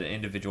as an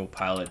individual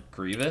pilot,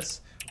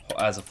 Grievous.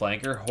 As a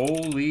flanker,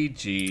 holy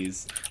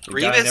jeez. The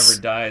guy never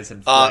dies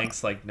and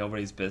flanks like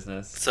nobody's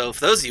business. So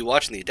for those of you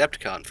watching the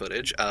Adepticon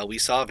footage, we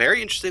saw a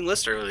very interesting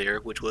list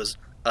earlier, which was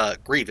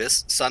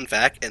Grievous,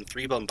 Sunfac, and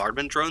 3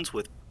 bombardment drones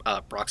with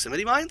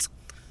proximity mines.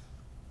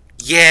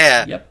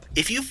 Yeah. Yep.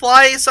 If you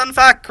fly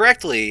Sunfac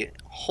correctly,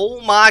 oh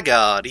my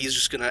god, he's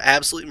just going to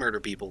absolutely murder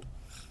people.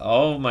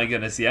 Oh my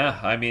goodness, yeah.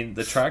 I mean,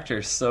 the tractor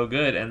is so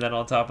good, and then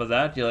on top of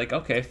that, you're like,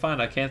 okay,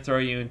 fine, I can't throw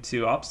you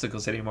into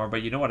obstacles anymore,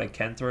 but you know what I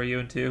can throw you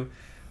into?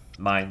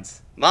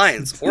 Mines.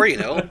 Mines, or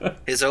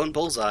his own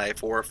bullseye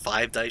for a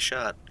 5 dice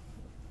shot.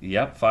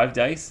 Yep, 5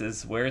 dice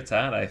is where it's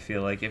at, I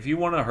feel like. If you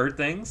want to hurt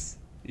things,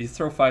 you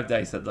throw 5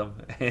 dice at them,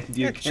 and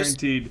you're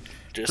guaranteed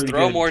just pretty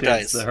throw good more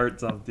chance dice to hurt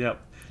them.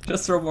 Yep.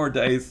 Just throw more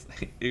dice.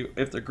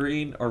 If they're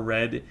green or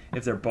red,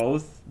 if they're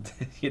both,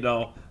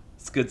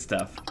 it's good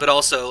stuff. But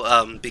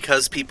also,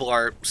 because people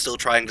are still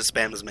trying to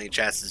spam as many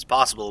chassis as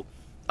possible,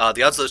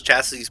 the odds of those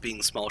chassis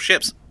being small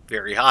ships,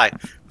 very high.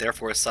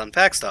 Therefore, Sun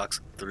pack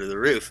stocks through the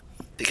roof.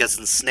 Because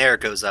the snare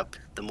goes up,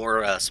 the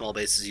more small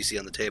bases you see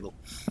on the table.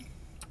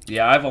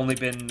 Yeah, I've only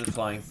been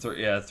flying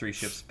 3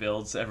 ships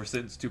builds ever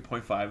since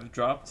 2.5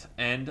 dropped,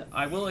 and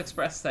I will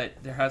express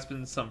that there has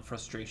been some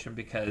frustration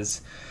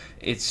because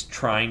it's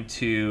trying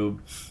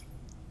to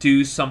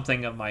do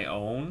something of my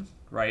own,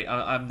 right?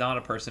 I'm not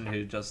a person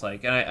who just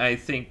like, and I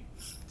think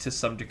to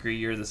some degree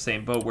you're the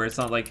same boat where it's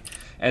not like,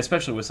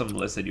 especially with some of the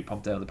lists that you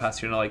pumped out in the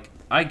past, you're not like,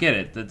 I get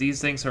it that these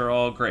things are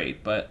all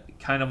great, but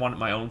kind of want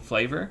my own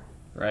flavor,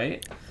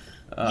 right?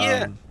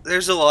 Yeah,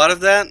 there's a lot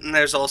of that, and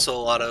there's also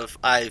a lot of,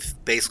 I've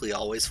basically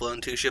always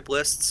flown 2-ship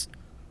lists,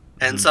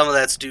 and some of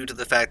that's due to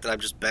the fact that I'm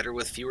just better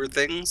with fewer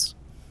things,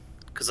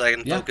 because I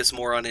can focus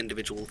more on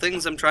individual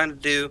things I'm trying to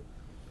do,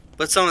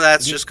 but some of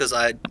that's just because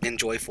I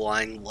enjoy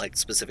flying, like,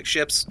 specific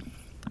ships,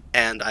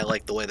 and I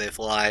like the way they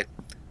fly,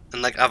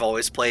 and, like, I've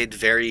always played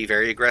very,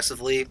 very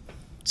aggressively,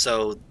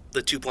 so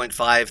the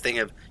 2.5 thing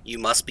of, you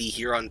must be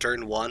here on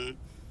turn 1,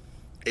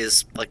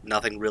 is, like,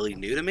 nothing really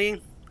new to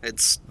me.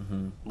 It's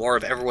more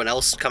of everyone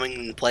else coming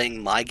and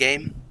playing my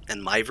game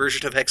and my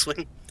version of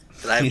X-Wing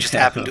that I've just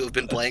happened to have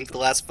been playing for the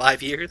last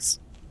 5 years.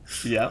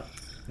 Yeah,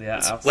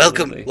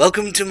 absolutely.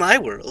 Welcome to my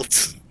world.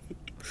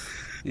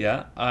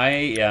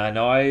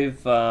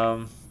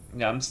 I'm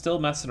still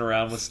messing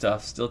around with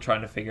stuff, still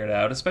trying to figure it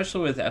out,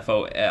 especially with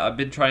FO. I've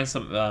been trying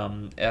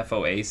some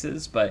FO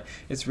aces, but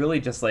it's really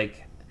just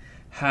like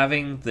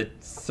having the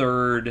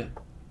third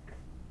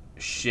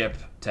ship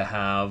to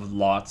have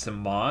lots of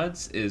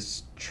mods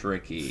is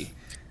tricky.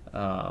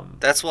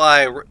 That's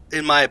why,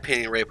 in my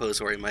opinion,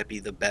 Repository might be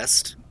the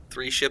best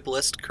 3-ship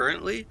list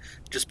currently,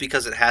 just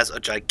because it has a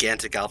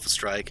gigantic Alpha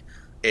Strike.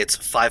 It's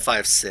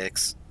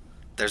 5.56.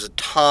 There's a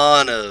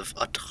ton of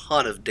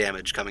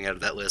damage coming out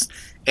of that list,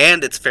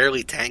 and it's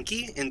fairly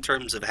tanky in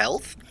terms of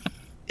health,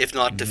 if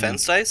not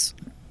defense dice.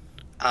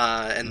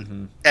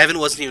 Evan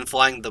wasn't even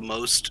flying the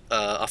most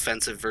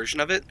offensive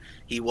version of it.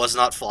 He was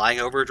not flying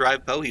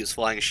Overdrive Poe. He was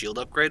flying a shield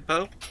upgrade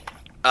Poe.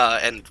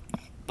 And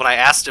when I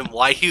asked him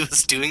why he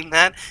was doing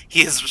that,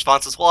 his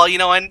response was, well,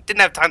 I didn't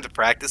have time to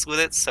practice with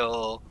it,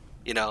 so,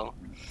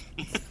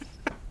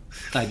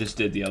 I just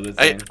did the other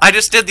thing. I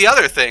just did the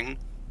other thing.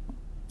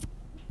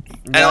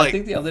 Yeah, I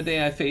think the other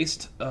day I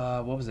faced,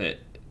 what was it?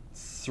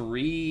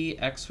 3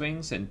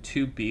 X-Wings and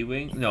 2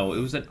 B-Wings. No, it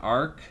was an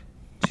ARC,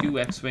 2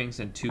 X-Wings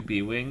and 2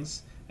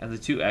 B-Wings. And the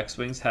 2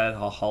 X-Wings had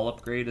a hull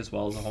upgrade as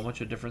well as a whole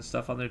bunch of different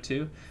stuff on there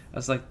too. I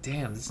was like,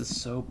 damn, this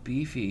is so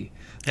beefy.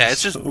 Yeah,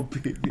 it's just so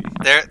beefy.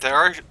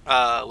 There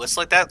are lists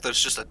like that.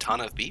 There's just a ton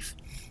of beef,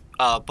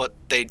 but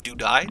they do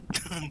die.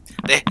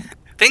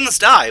 Things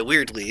die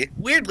weirdly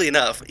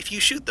enough. If you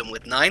shoot them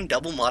with 9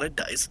 double modded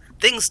dice,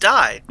 things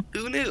die.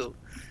 Who knew?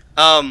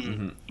 But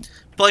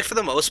like for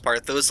the most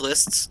part, those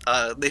lists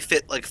they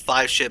fit like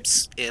 5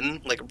 ships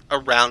in, like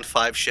around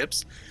 5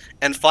 ships.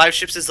 And 5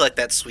 ships is like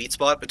that sweet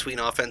spot between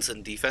offense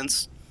and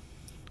defense,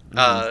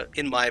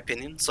 in my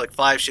opinion. So like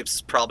 5 ships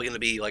is probably going to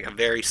be like a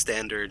very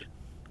standard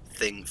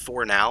thing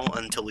for now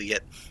until we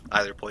get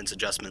either points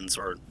adjustments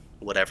or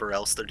whatever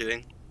else they're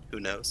doing.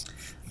 Who knows?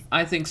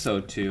 I think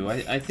so too.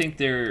 I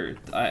think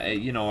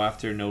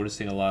after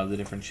noticing a lot of the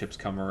different ships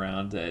come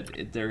around,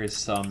 that there is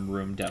some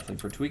room definitely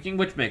for tweaking,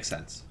 which makes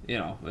sense.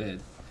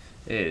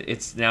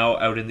 It's now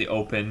out in the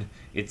open.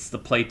 It's the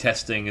play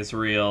testing is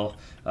real.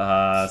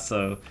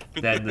 So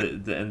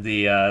then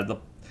the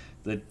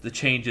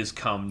changes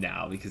come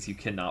now because you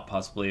cannot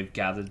possibly have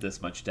gathered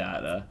this much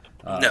data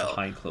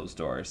behind closed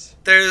doors.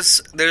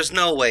 There's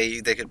no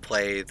way they could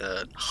play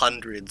the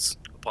hundreds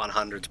upon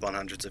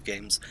hundreds of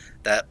games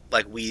that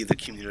like we the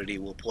community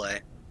will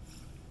play.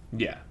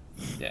 Yeah,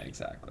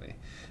 exactly.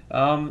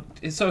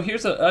 So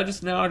here's I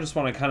just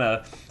want to kind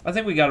of, I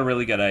think we got a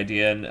really good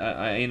idea, and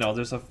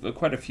there's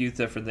quite a few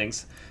different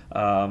things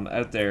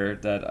out there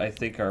that I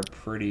think are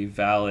pretty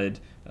valid.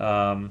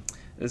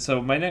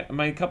 So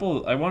my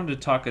couple, I wanted to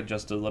talk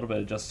just a little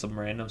bit, just some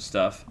random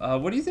stuff.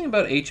 What do you think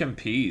about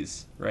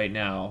HMPs right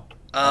now?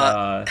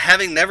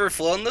 Having never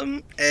flown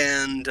them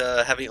and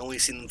having only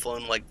seen them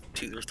flown like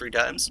 2 or 3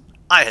 times,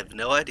 I have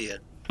no idea.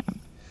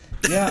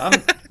 Yeah,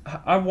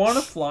 I want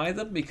to fly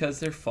them because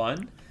they're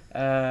fun.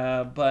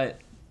 But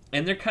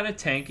they're kind of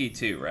tanky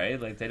too,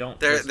 right? Like they don't.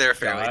 They're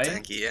fairly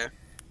tanky, yeah.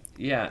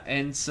 Yeah,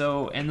 and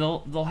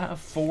they'll have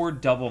 4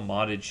 double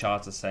modded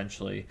shots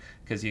essentially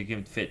because you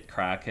can fit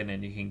Kraken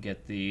and you can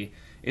get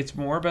it's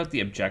more about the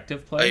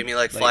objective play. Oh, you mean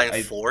like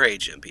flying 4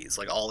 HMPs,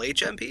 like all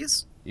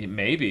HMPs?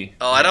 Maybe.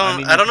 Oh, Yeah, I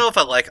mean, I don't know if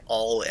I like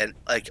all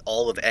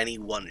of any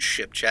one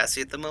ship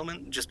chassis at the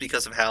moment, just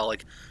because of how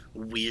like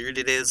weird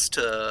it is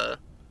to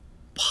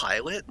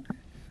pilot.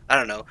 I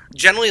don't know.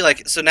 Generally,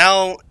 like, so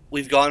now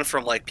we've gone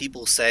from like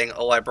people saying,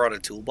 "Oh, I brought a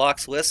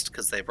toolbox list"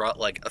 because they brought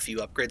like a few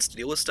upgrades to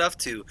deal with stuff,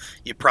 to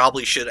you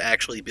probably should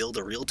actually build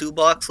a real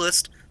toolbox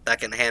list that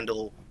can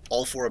handle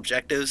all four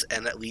objectives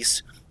and at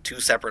least two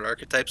separate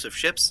archetypes of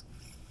ships.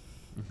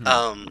 mhm.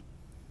 Um,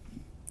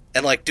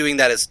 and like doing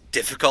that is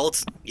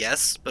difficult,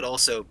 yes, but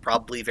also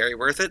probably very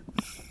worth it.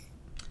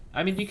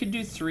 I mean, you could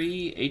do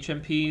 3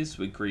 HMPs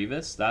with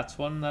Grievous. That's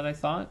one that I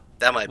thought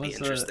That might be was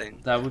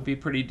interesting. that would be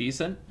pretty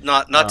decent.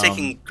 Not Um,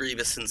 taking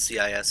Grievous in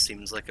CIS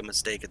seems like a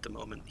mistake at the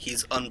moment.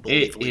 He's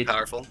it unbelievably it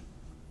powerful.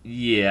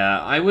 Yeah,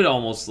 I would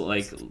almost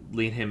like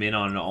lean him in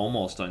on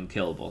almost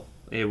unkillable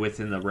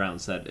within the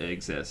rounds that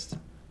exist.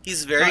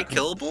 He's very But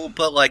killable,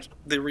 but like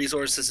the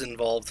resources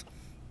involved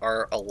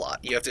are a lot.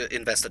 You have to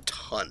invest a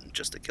ton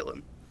just to kill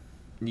him.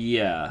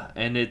 yeah,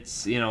 and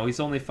it's he's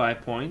only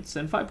 5 points,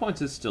 and 5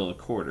 points is still a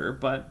quarter.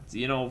 But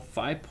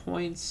 5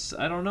 points,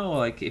 I don't know.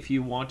 Like if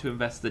you want to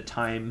invest the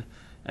time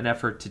and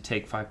effort to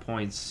take 5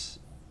 points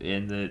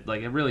in the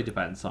like, it really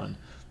depends on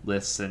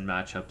lists and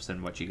matchups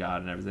and what you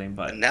got and everything.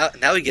 But And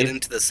now we get if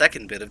into the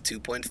second bit of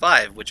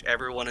 2.5, which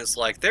everyone is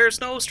like, there's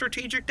no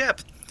strategic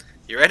depth.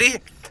 You ready?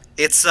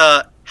 It's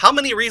how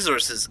many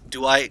resources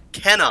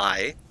can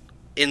I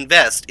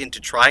invest into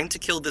trying to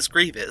kill this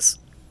Grievous,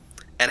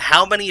 and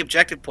how many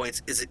objective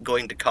points is it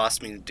going to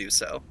cost me to do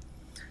so?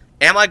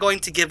 Am I going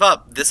to give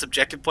up this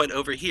objective point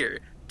over here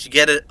to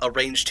get a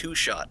range 2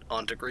 shot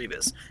onto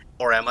Grievous?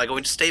 Or am I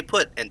going to stay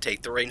put and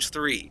take the range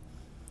 3?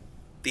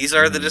 These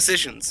are the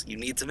decisions you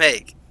need to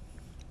make.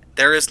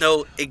 There's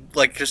no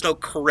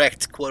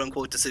correct quote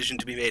unquote decision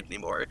to be made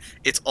anymore.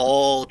 It's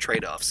all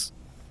trade-offs.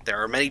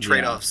 There are many yeah,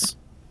 trade-offs.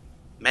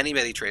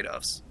 Many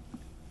trade-offs.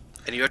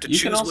 And you have to you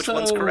can choose which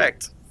one's also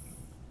correct.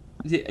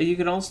 you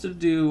can also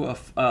do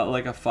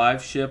like a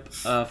 5 ship,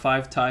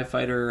 5 TIE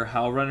fighter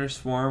Howl Runner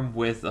swarm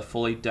with a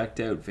fully decked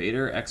out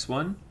Vader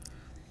X1.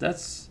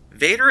 That's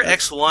Vader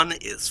that's X1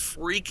 is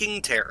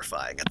freaking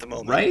terrifying at the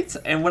moment. right.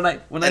 And when I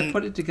And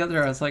put it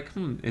together, I was like,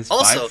 is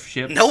also, 5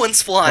 ships no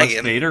one's flying plus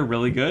him. Vader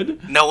really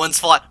good? No one's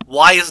flying.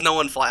 Why is no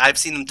one flying? I've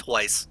seen him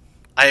twice.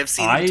 I have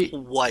seen him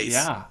twice.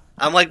 Yeah,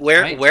 I'm like,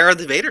 I where are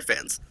the Vader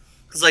fans?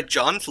 Because like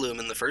John flew him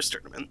in the first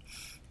tournament,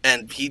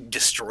 and he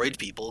destroyed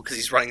people because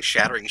he's running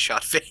Shattering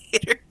Shot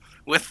Vader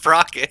with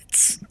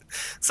rockets.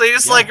 So he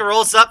just like yeah.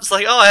 rolls up. It's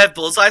like, oh, I have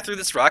bullseye through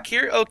this rock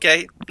here.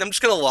 Okay, I'm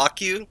just gonna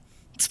lock you.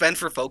 Spend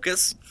for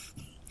focus.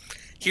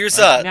 Here's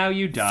Like now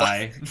you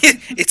die.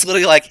 it's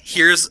literally like,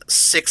 here's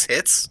 6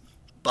 hits.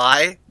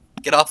 Bye.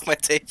 Get off my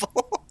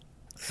table.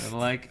 And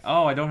like,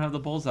 oh, I don't have the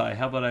bullseye.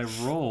 How about I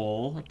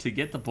roll to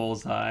get the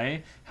bullseye?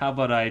 How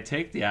about I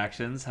take the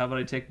actions? How about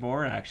I take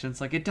more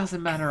actions? Like, it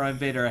doesn't matter. I'm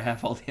Vader. I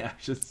have all the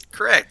actions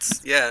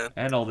Correct. Yeah.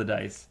 and all the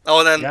dice. Oh,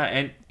 and then Yeah,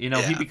 and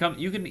yeah.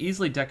 you can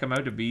easily deck him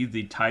out to be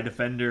the TIE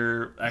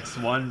Defender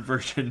X1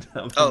 version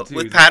of him Oh, too.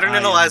 with He's like, pattern I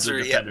am the analyzer,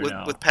 yeah. Defender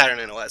now. With pattern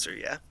analyzer,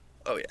 yeah.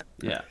 Oh yeah.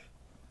 Yeah,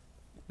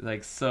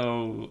 like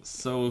so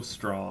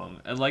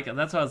strong, and like, and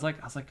that's what I was like,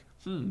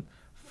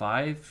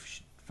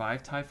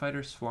 five TIE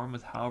fighters swarm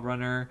with Howl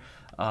Runner,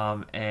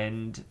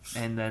 and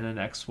then an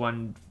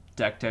X1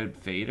 decked out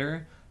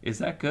Vader. Is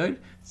that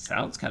good?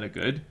 Sounds kind of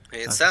good.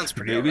 It sounds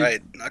pretty Maybe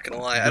alright. Not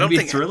gonna lie. maybe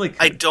it's really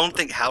I good. don't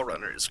think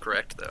Howlrunner is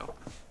correct though.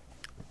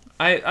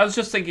 I was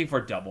just thinking for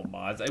double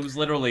mods. It was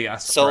literally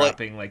us So like,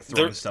 scrapping, like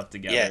throwing there, stuff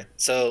together. yeah.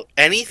 So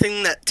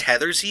anything that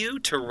tethers you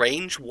to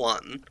range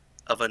 1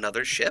 of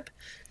another ship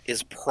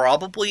is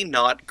probably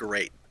not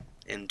great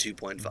in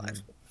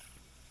 2.5.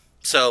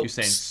 So You're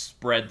saying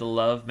spread the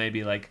love,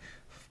 maybe like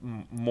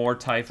more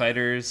TIE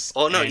fighters.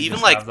 oh no, and even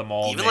just like have them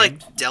all even named?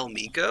 like Del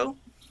Mico,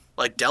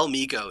 like Del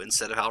Mico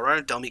instead of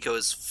Howlrunner. Del Mico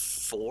is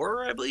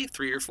 4, I believe,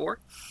 3 or 4.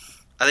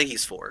 I think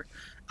he's 4.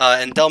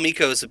 And Del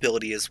Mico's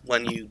ability is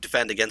when you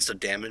defend against a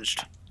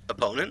damaged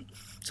opponent,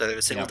 so they have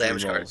a single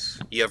damage card,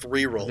 rerolls. you have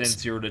Then rerolls.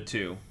 0 to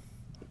 2.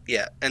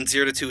 Yeah, and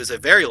 0 to 2 is a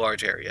very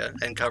large area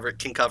and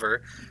can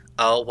cover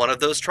one of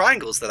those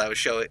triangles that I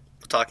was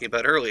talking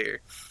about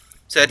earlier.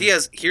 So the idea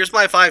is, here's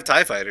my 5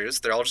 TIE fighters.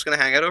 They're all just going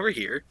to hang out over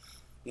here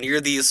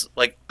near these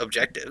like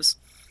objectives,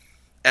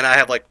 and I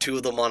have like 2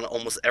 of them on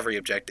almost every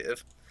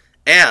objective.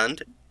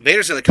 And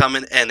Vader's going to come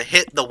in and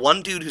hit the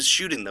one dude who's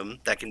shooting them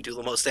that can do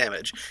the most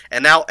damage.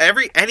 And now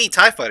any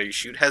TIE fighter you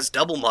shoot has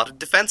double modded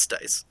defense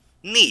dice.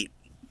 Neat.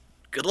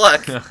 Good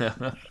luck.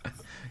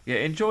 Yeah,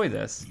 enjoy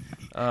this.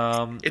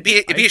 It'd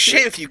be a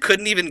shame if you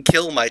couldn't even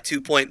kill my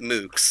 2-point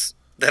mooks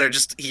that are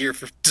just here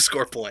to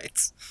score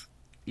points.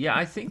 Yeah,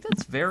 I think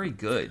that's very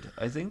good.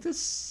 I think the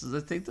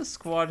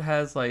squad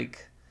has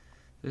like,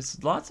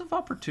 there's lots of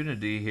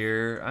opportunity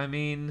here. I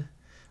mean,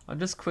 I'm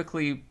just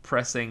quickly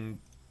pressing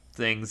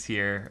things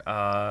here.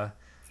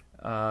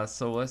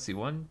 So let's see,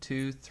 1,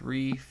 2,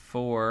 3,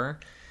 4.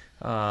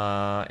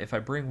 If I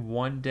bring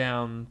 1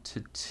 down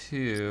to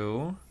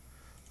 2,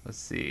 let's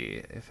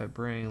see.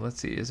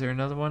 Is there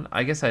another one?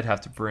 I guess I'd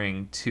have to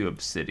bring 2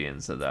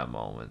 obsidians at that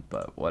moment,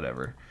 but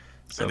whatever.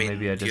 So I mean,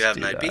 maybe I do just you have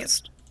do Night that.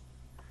 Beast?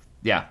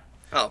 Yeah.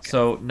 Oh, okay.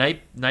 So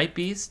Night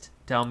Beast,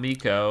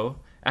 Talmiko.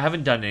 I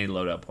haven't done any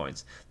loadout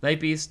points. Night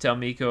Beast,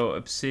 Talmiko,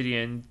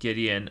 Obsidian,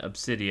 Gideon,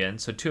 Obsidian.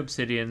 So 2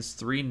 Obsidians,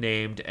 3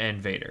 named,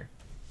 and Vader.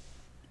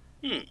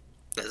 That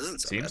doesn't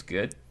sound Seems bad.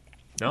 good.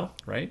 No,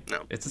 right?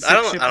 No, It's a I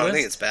 6 don't. ship I don't list,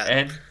 think it's bad.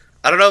 and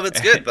I don't know if it's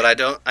good, but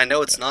I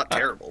know it's not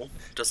terrible.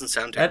 It doesn't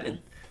sound that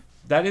terrible.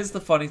 that is the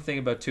funny thing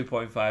about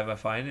 2.5. I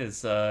find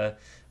is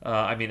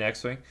I mean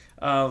X-wing.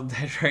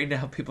 That right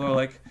now people are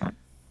like,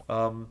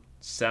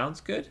 sounds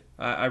good.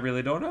 I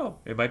really don't know.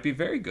 It might be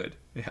very good.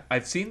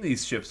 I've seen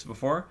these ships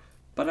before,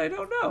 but I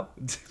don't know.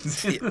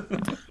 Yeah,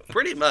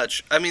 pretty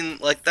much. I mean,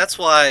 like that's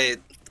why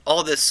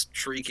all this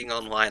shrieking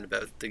online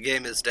about the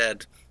game is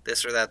dead,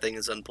 this or that thing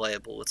is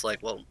unplayable. It's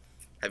like, well,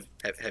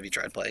 have you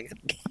tried playing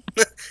it?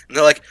 And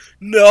they're like,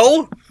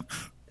 no.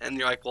 And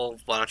you're like, well,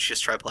 why don't you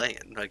just try playing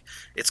it? And like,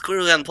 it's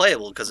clearly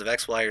unplayable because of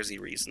X, Y, or Z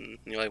reason.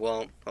 And you're like,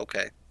 well,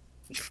 okay,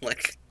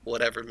 like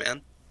whatever,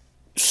 man.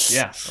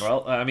 Yeah,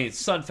 well, I mean,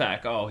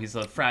 Sunfac. Oh, he's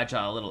a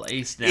fragile little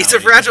ace now. He's a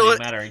and it doesn't fragile. even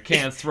matter. He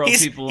can't throw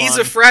people. He's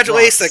on a fragile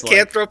ace that rocks, can't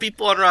like- throw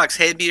people on rocks.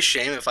 Hey, it'd be a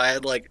shame if I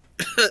had like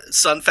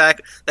Sunfac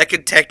that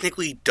could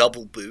technically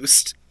double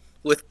boost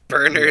with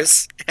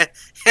burners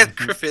and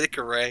gravitic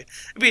array.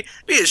 It'd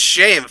be a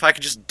shame if I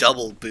could just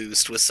double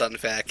boost with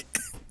Sunfac,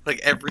 like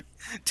every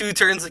 2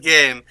 turns a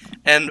game,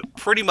 and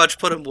pretty much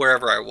put him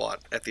wherever I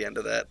want at the end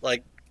of that.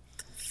 Like,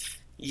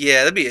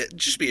 yeah,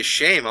 just be a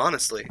shame,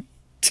 honestly.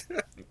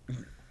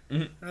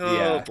 Oh,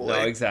 yeah, boy. no,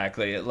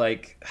 exactly.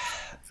 Like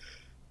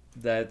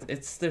that.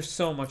 There's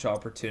so much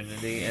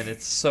opportunity, and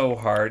it's so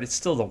hard. It's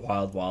still the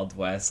wild, wild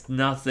west.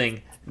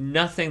 Nothing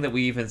that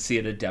we even see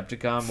at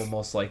Adepticon will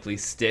most likely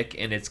stick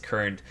in its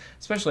current,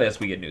 especially as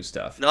we get new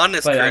stuff. Not in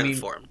its But, current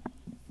form.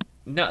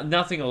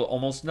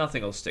 Almost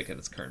nothing will stick in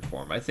its current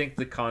form. I think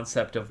the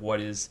concept of what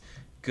is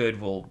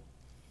good will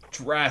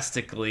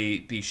drastically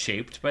be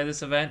shaped by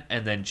this event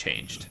and then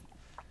changed.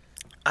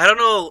 I don't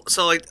know.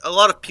 So, like, a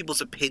lot of people's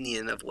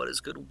opinion of what is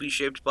good will be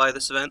shaped by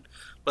this event.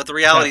 But the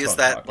reality That's is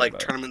what I'm that, talking like,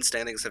 about. tournament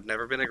standings have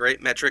never been a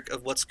great metric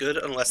of what's good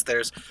unless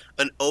there's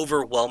an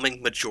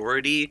overwhelming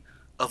majority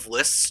of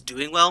lists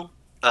doing well.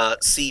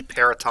 See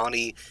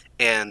Paratani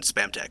and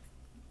Spamtech.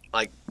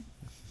 Like,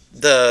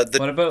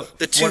 What about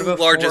the two what about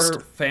largest-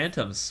 4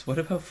 Phantoms? What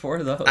about 4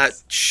 of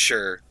those?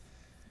 Sure.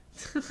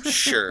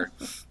 Sure.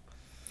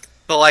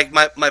 But, like,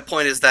 my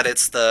point is that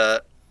it's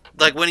the...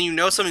 Like, when you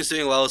know something's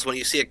doing well is when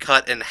you see a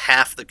cut and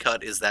half the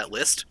cut is that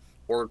list.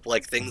 Or,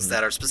 like, things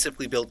that are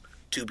specifically built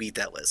to beat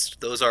that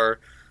list. Those are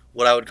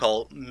what I would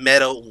call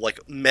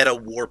meta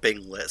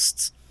warping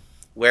lists.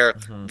 Where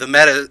the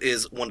meta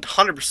is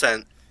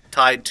 100%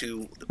 tied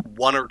to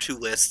 1 or 2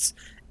 lists,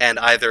 and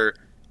either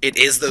it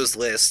is those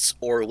lists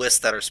or lists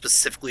that are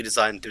specifically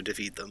designed to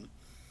defeat them.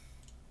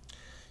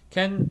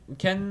 Can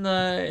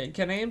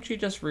AMG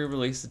just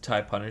re-release the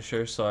TIE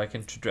Punisher so I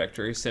can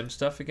trajectory sim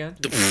stuff again?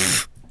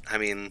 I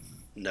mean,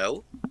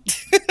 no.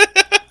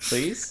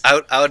 Please? I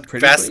would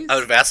Please?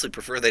 vastly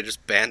prefer they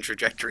just ban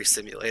Trajectory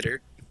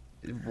Simulator.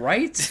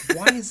 Right?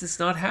 Why has this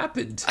not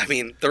happened? I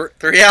mean, the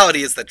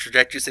reality is that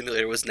Trajectory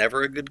Simulator was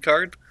never a good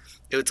card.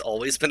 It's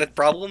always been a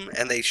problem,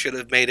 and they should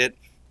have made it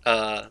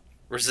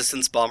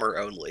Resistance Bomber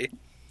only.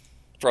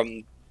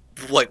 From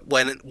like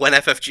when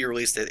FFG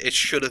released it, it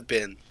should have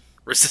been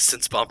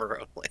Resistance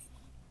Bomber only.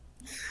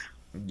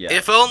 Yeah.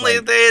 If only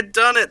like- they had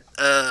done it.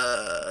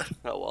 Oh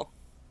well.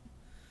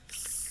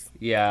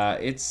 Yeah,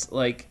 it's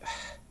like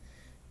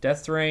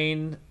Death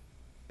Rain,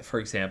 for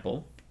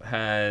example,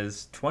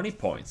 has 20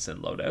 points in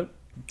loadout.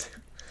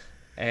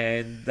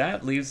 And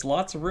that leaves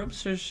lots of room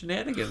for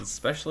shenanigans,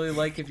 especially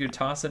like if you're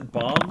tossing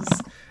bombs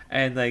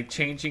and like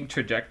changing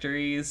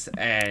trajectories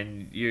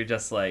and you're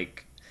just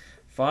like,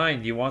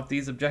 fine, you want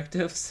these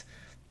objectives?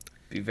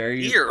 Be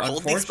very Here,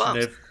 hold these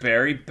unfortunate if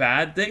very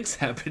bad things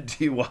happen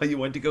to you while you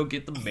went to go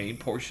get the main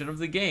portion of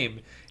the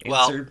game.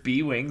 Well- Insert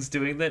B-Wings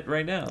doing that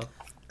right now.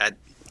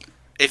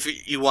 If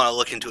you want to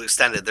look into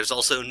extended, there's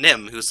also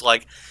Nim, who's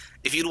like,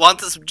 if you want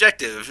this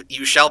objective,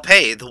 you shall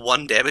pay the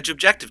 1 damage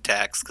objective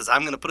tax, because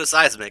I'm going to put a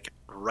seismic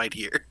right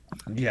here.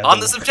 Yeah, On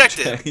the this one-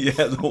 objective. Yeah,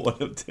 the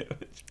one of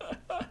damage.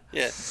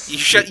 Yeah, you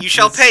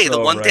shall It's pay the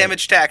so 1 right.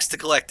 damage tax to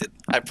collect it.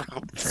 I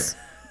promise.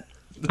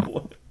 The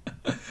one-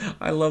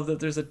 I love that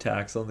there's a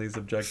tax on these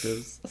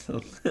objectives.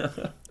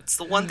 It's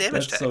the 1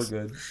 damage That's tax. so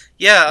good.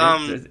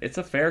 Yeah, It's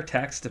a fair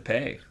tax to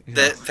pay. You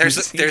know? there's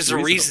It seems a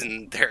reasonable.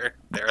 reason there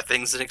are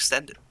things in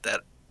extended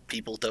that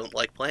people don't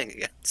like playing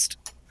against.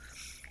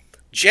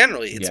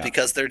 Generally, it's Yeah.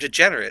 because they're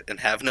degenerate and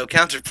have no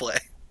counterplay.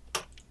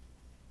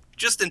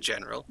 Just in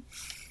general.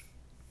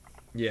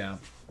 Yeah,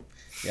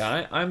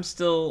 I'm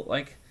still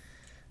like,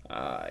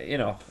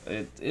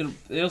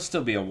 it'll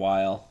still be a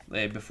while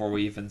before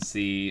we even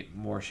see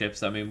more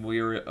ships. I mean,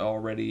 we were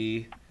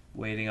already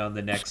waiting on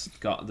the next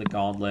the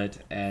Gauntlet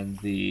and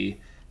the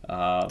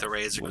Razor what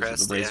is it,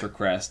 Crest, the Razor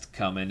Crest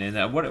coming in.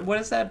 What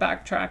is that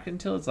backtracked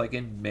until? It's like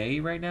in May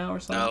right now or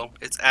something. No,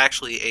 it's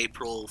actually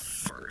April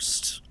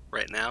 1st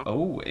right now.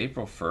 Oh,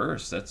 April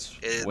 1st.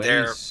 That's way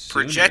They're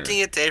sooner. projecting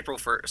it to April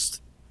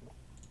 1st.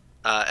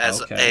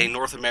 as Okay. a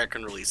North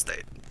American release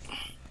date.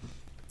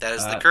 That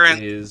is the That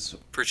current is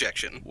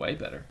projection. way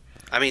better.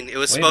 I mean, it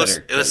was Way supposed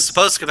better, it was 'cause-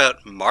 supposed to come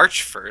out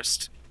March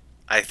 1st,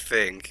 I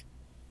think,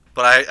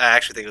 but I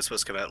actually think it was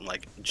supposed to come out in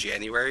like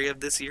January of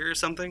this year or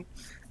something,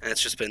 and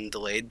it's just been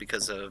delayed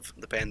because of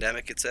the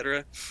pandemic,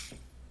 etc.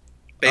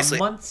 Basically, a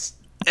month's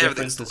everything's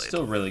difference is delayed.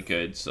 still really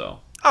good.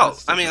 So. Oh,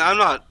 that's I mean, still I'm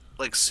not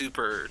like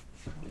super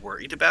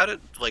worried about it.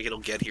 Like, it'll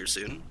get here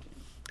soon,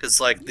 because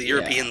like the Yeah.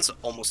 Europeans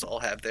almost all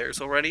have theirs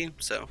already.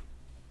 So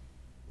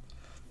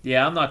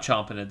Yeah, I'm not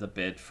chomping at the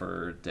bit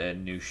for the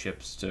new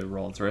ships to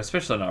roll through,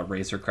 especially not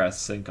Razor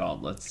Crests and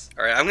Gauntlets.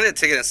 all right, I'm gonna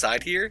take an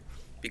aside here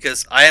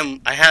because I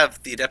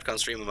have the Adepticon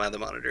stream on my other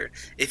monitor.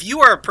 If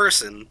you are a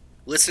person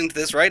listening to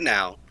this right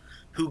now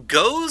who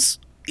goes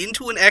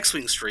into an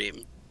X-Wing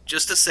stream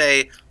just to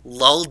say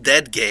 "lol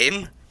dead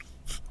game,"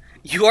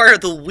 you are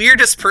the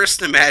weirdest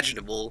person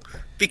imaginable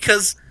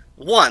because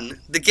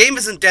one, the game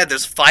isn't dead.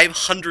 There's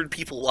 500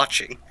 people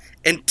watching,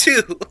 and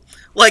two,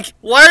 like,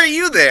 why are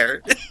you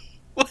there?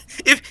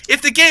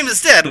 If the game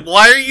is dead,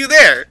 why are you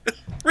there?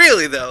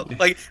 Really though,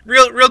 like,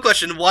 real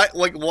question. Why?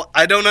 Like,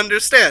 I don't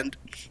understand.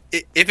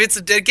 If it's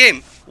a dead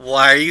game,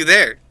 why are you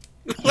there?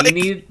 Like,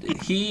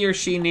 He or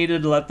she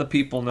needed to let the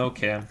people know,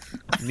 Cam.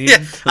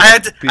 yeah, I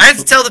had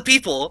to tell the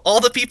people,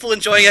 all the people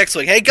enjoying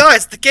X-Wing, hey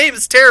guys, the game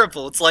is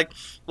terrible. It's like,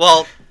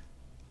 well,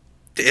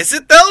 is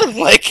it though?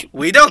 Like,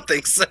 we don't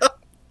think so.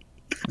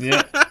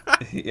 Yeah,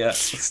 yeah.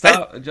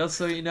 Stop. Just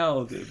so you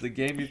know, the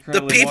game you're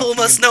currently people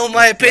watching must is know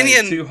my playing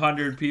opinion.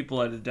 200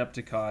 people at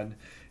Adepticon.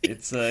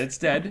 It's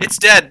dead. It's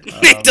dead.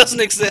 It doesn't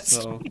exist.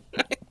 So,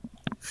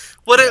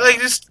 What?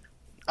 Like, just,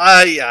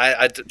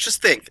 I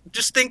just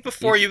think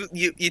before you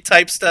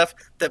type stuff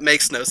that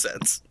makes no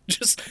sense.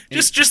 Just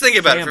think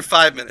about it Cam, for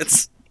 5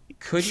 minutes.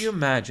 could you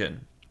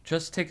imagine?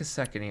 Just take a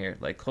second here.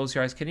 Like, close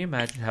your eyes. Can you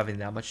imagine having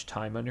that much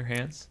time on your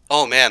hands?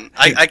 Oh man,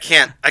 I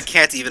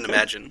can't even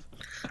imagine.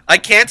 I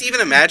can't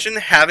even imagine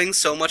having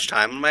so much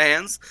time on my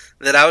hands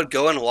that I would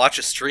go and watch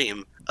a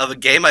stream of a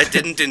game I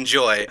didn't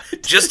enjoy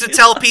just to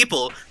tell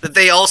people that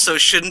they also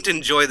shouldn't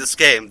enjoy this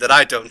game that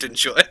I don't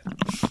enjoy.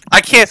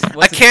 I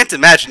can't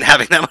imagine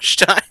having that much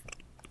time.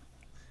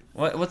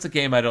 What's a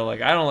game I don't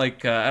like? I don't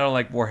like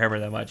Warhammer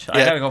that much. I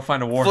Yeah. gotta go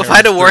find a Warhammer. We'll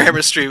find a stream.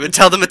 Warhammer stream and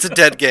tell them it's a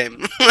dead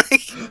game.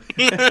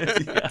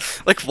 Yeah.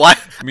 Like, why?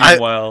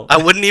 Meanwhile, I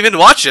wouldn't even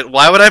watch it.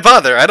 Why would I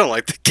bother? I don't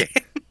like the game.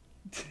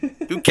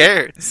 Who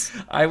cares?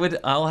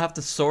 I'll have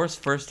to source,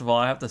 first of all.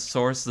 I have to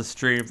source the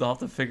streams. I'll have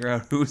to figure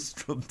out who's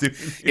doing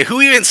it. Yeah,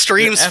 who even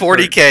streams The effort.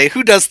 40K?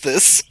 Who does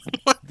this?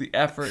 The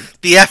effort.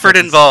 The effort that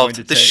this is involved.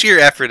 going to The take. sheer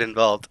effort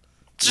involved.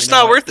 It's just You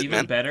know not what? worth it, Even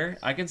man. better,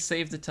 I can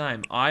save the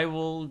time.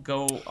 I'll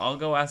go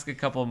ask a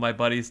couple of my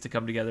buddies to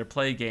come together,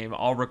 play a game.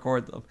 I'll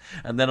record them,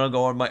 and then I'll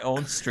go on my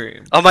own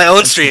stream. On my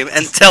own stream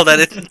and tell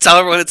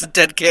everyone it's a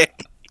dead game.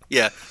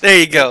 Yeah, there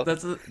you go.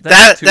 That's a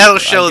That'll twofer.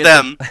 show I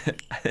them.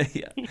 get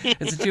yeah,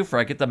 it's a twofer.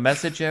 I get the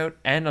message out,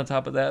 and on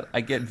top of that,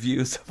 I get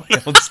views on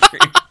my own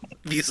stream.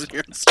 Views on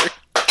your own stream.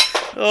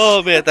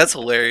 Oh man, that's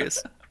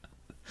hilarious.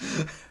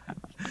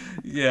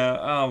 Yeah.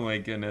 Oh my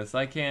goodness.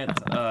 I can't.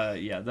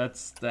 Yeah.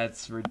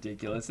 That's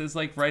ridiculous. It's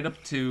like right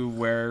up to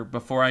where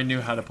before I knew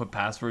how to put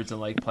passwords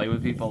and like play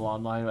with people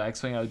online with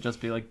X-Wing, I would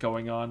just be like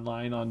going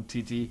online on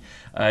TTS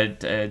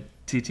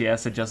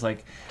and just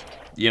like,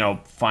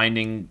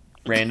 finding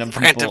random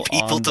people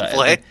on to the,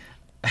 play.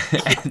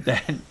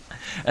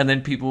 and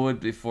then people would,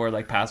 before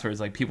like passwords,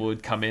 like people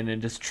would come in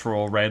and just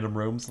troll random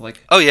rooms.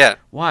 Like, Oh yeah.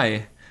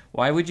 why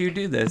would you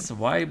do this?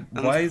 Why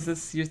is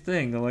this your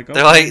thing? I'm like,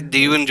 They're okay. like, do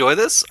you enjoy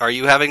this? Are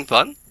you having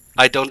fun?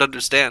 I don't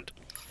understand.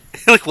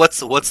 Like, what's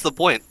the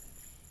point?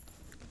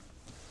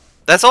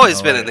 That's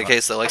always No, been the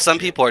case though. Like, some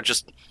people are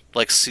just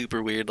like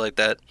super weird like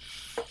that.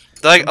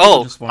 They're like, Some people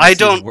oh, just wanna I see the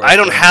don't work I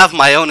don't done." have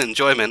my own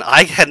enjoyment.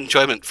 I had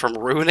enjoyment from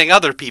ruining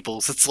other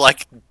people's. It's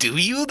like, do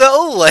you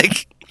though?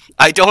 Like,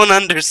 I don't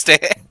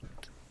understand.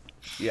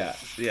 Yeah,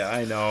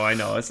 I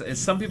know. It's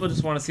some people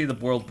just want to see the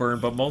world burn,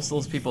 but most of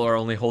those people are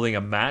only holding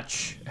a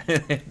match.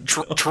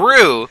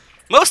 True.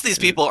 Most of these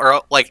people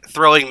are like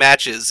throwing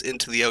matches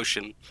into the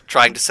ocean,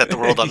 trying to set the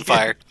world on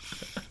fire.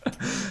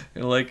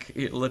 Like,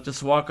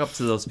 just walk up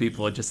to those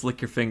people and just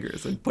lick your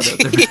fingers and put out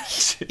their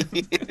match.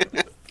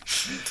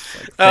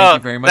 Thank you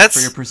very much for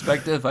your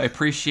perspective. I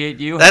appreciate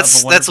you. Have a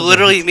That's wonderful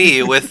literally night.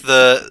 me with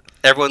the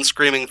everyone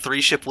screaming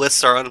 3-ship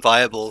lists are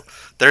unviable.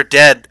 They're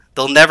dead.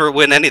 They'll never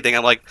win anything.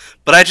 I'm like,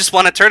 but I just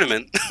won a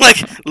tournament. Like,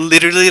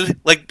 literally,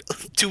 like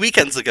 2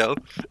 weekends ago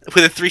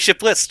with a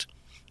 3-ship list.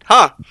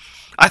 Huh.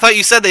 I thought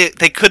you said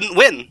they couldn't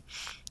win.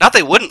 Not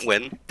they wouldn't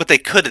win, but they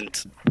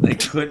couldn't. They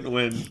couldn't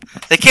win.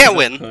 They can't They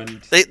win.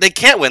 couldn't. They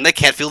can't win. They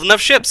can't field enough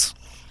ships.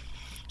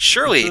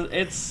 Surely.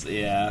 It's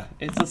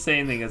the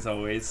same thing as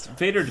always.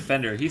 Vader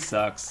Defender, he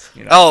sucks.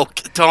 Oh,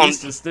 don't.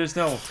 He's just,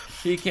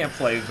 he can't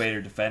play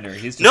Vader Defender.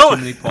 He's just No- too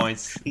many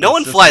points. No It's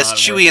one just flies not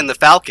Chewie working. and the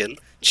Falcon.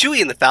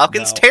 Chewie and the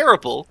Falcon's No.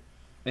 terrible.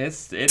 It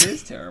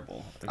is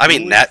terrible. I Who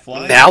mean, would that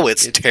fly now it?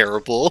 it's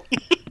terrible.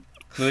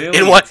 Clearly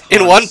in it's Han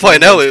 1.0,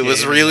 it Solo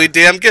was game. really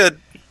damn good.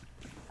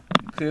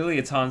 Clearly,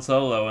 it's Han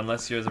Solo,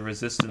 unless you're the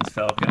Resistance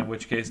Falcon, in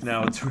which case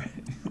now it's Rey.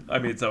 I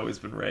mean, it's always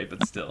been Rey,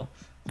 but still.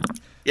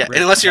 Yeah, Rey,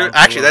 and unless you're Han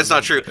actually, Solo, that's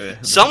not true. the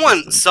Someone,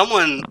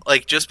 Resistance.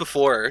 like just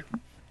before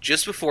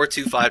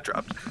 2.5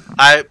 dropped,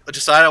 I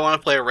decided I want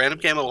to play a random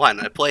game online,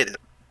 and I played it.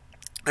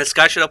 This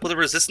guy showed up with a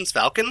Resistance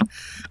Falcon.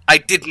 I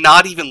did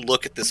not even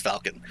look at this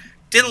Falcon.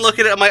 Didn't look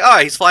at it. I'm like, oh,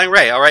 he's flying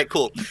Rey. All right,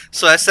 cool.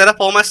 So I set up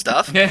all my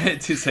stuff. Yeah,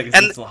 2 seconds.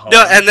 And until Han.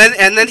 no,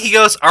 and then he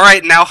goes, all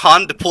right, now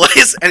Han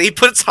deploys, and he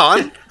puts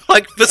Han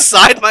like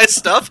beside my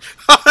stuff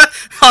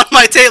on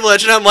my table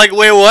edge, and I'm like,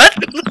 wait, what?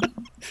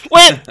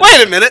 wait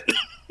a minute.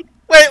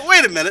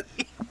 Wait a minute.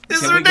 This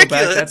Can is we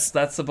ridiculous. go back?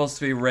 That's supposed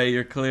to be Rey.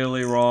 You're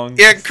clearly wrong.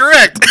 Yeah,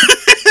 correct.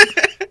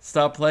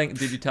 Stop playing.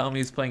 Did you tell him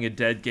he's playing a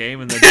dead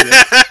game and then do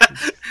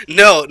this?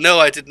 No,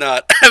 I did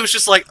not. I was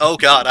just like, oh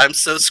god, I'm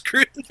so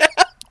screwed now.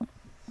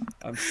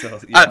 I'm so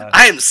yeah.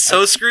 I am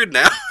so screwed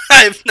now.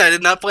 I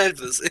did not plan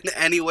for this in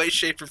any way,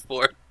 shape, or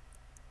form.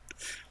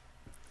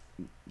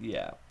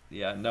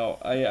 Yeah, no,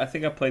 I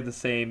think I played the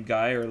same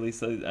guy, or at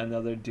least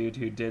another dude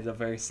who did a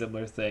very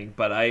similar thing,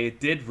 but I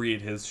did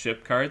read his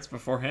ship cards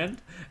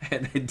beforehand,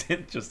 and I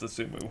didn't just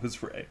assume it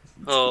was Rey.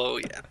 Oh,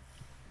 yeah.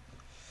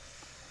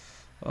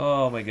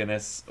 Oh my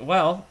goodness.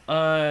 Well,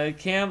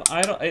 Cam,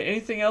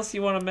 anything else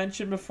you want to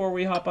mention before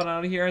we hop on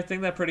out of here? I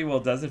think that pretty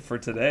well does it for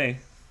today.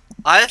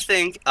 I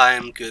think I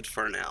am good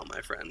for now,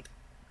 my friend.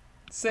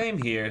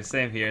 Same here.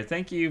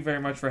 Thank you very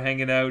much for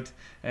hanging out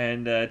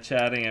and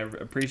chatting. I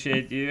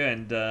appreciate you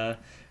and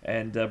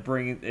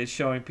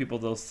showing people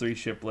those 3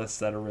 ship lists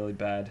that are really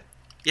bad.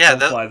 Yeah,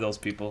 don't fly those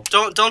people.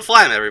 Don't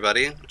fly them,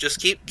 everybody. Just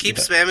keep Yeah.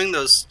 spamming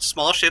those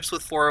small ships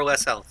with 4 or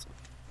less health.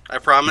 I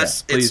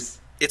promise. Yeah, please.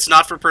 It's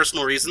not for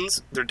personal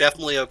reasons. They're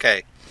definitely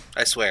okay.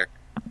 I swear.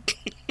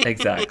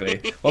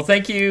 Exactly. Well,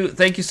 thank you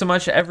so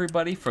much,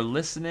 everybody, for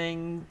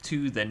listening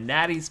to the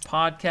Natties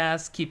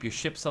podcast. Keep your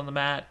ships on the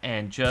mat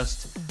and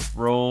just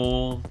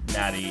roll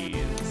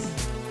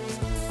natties.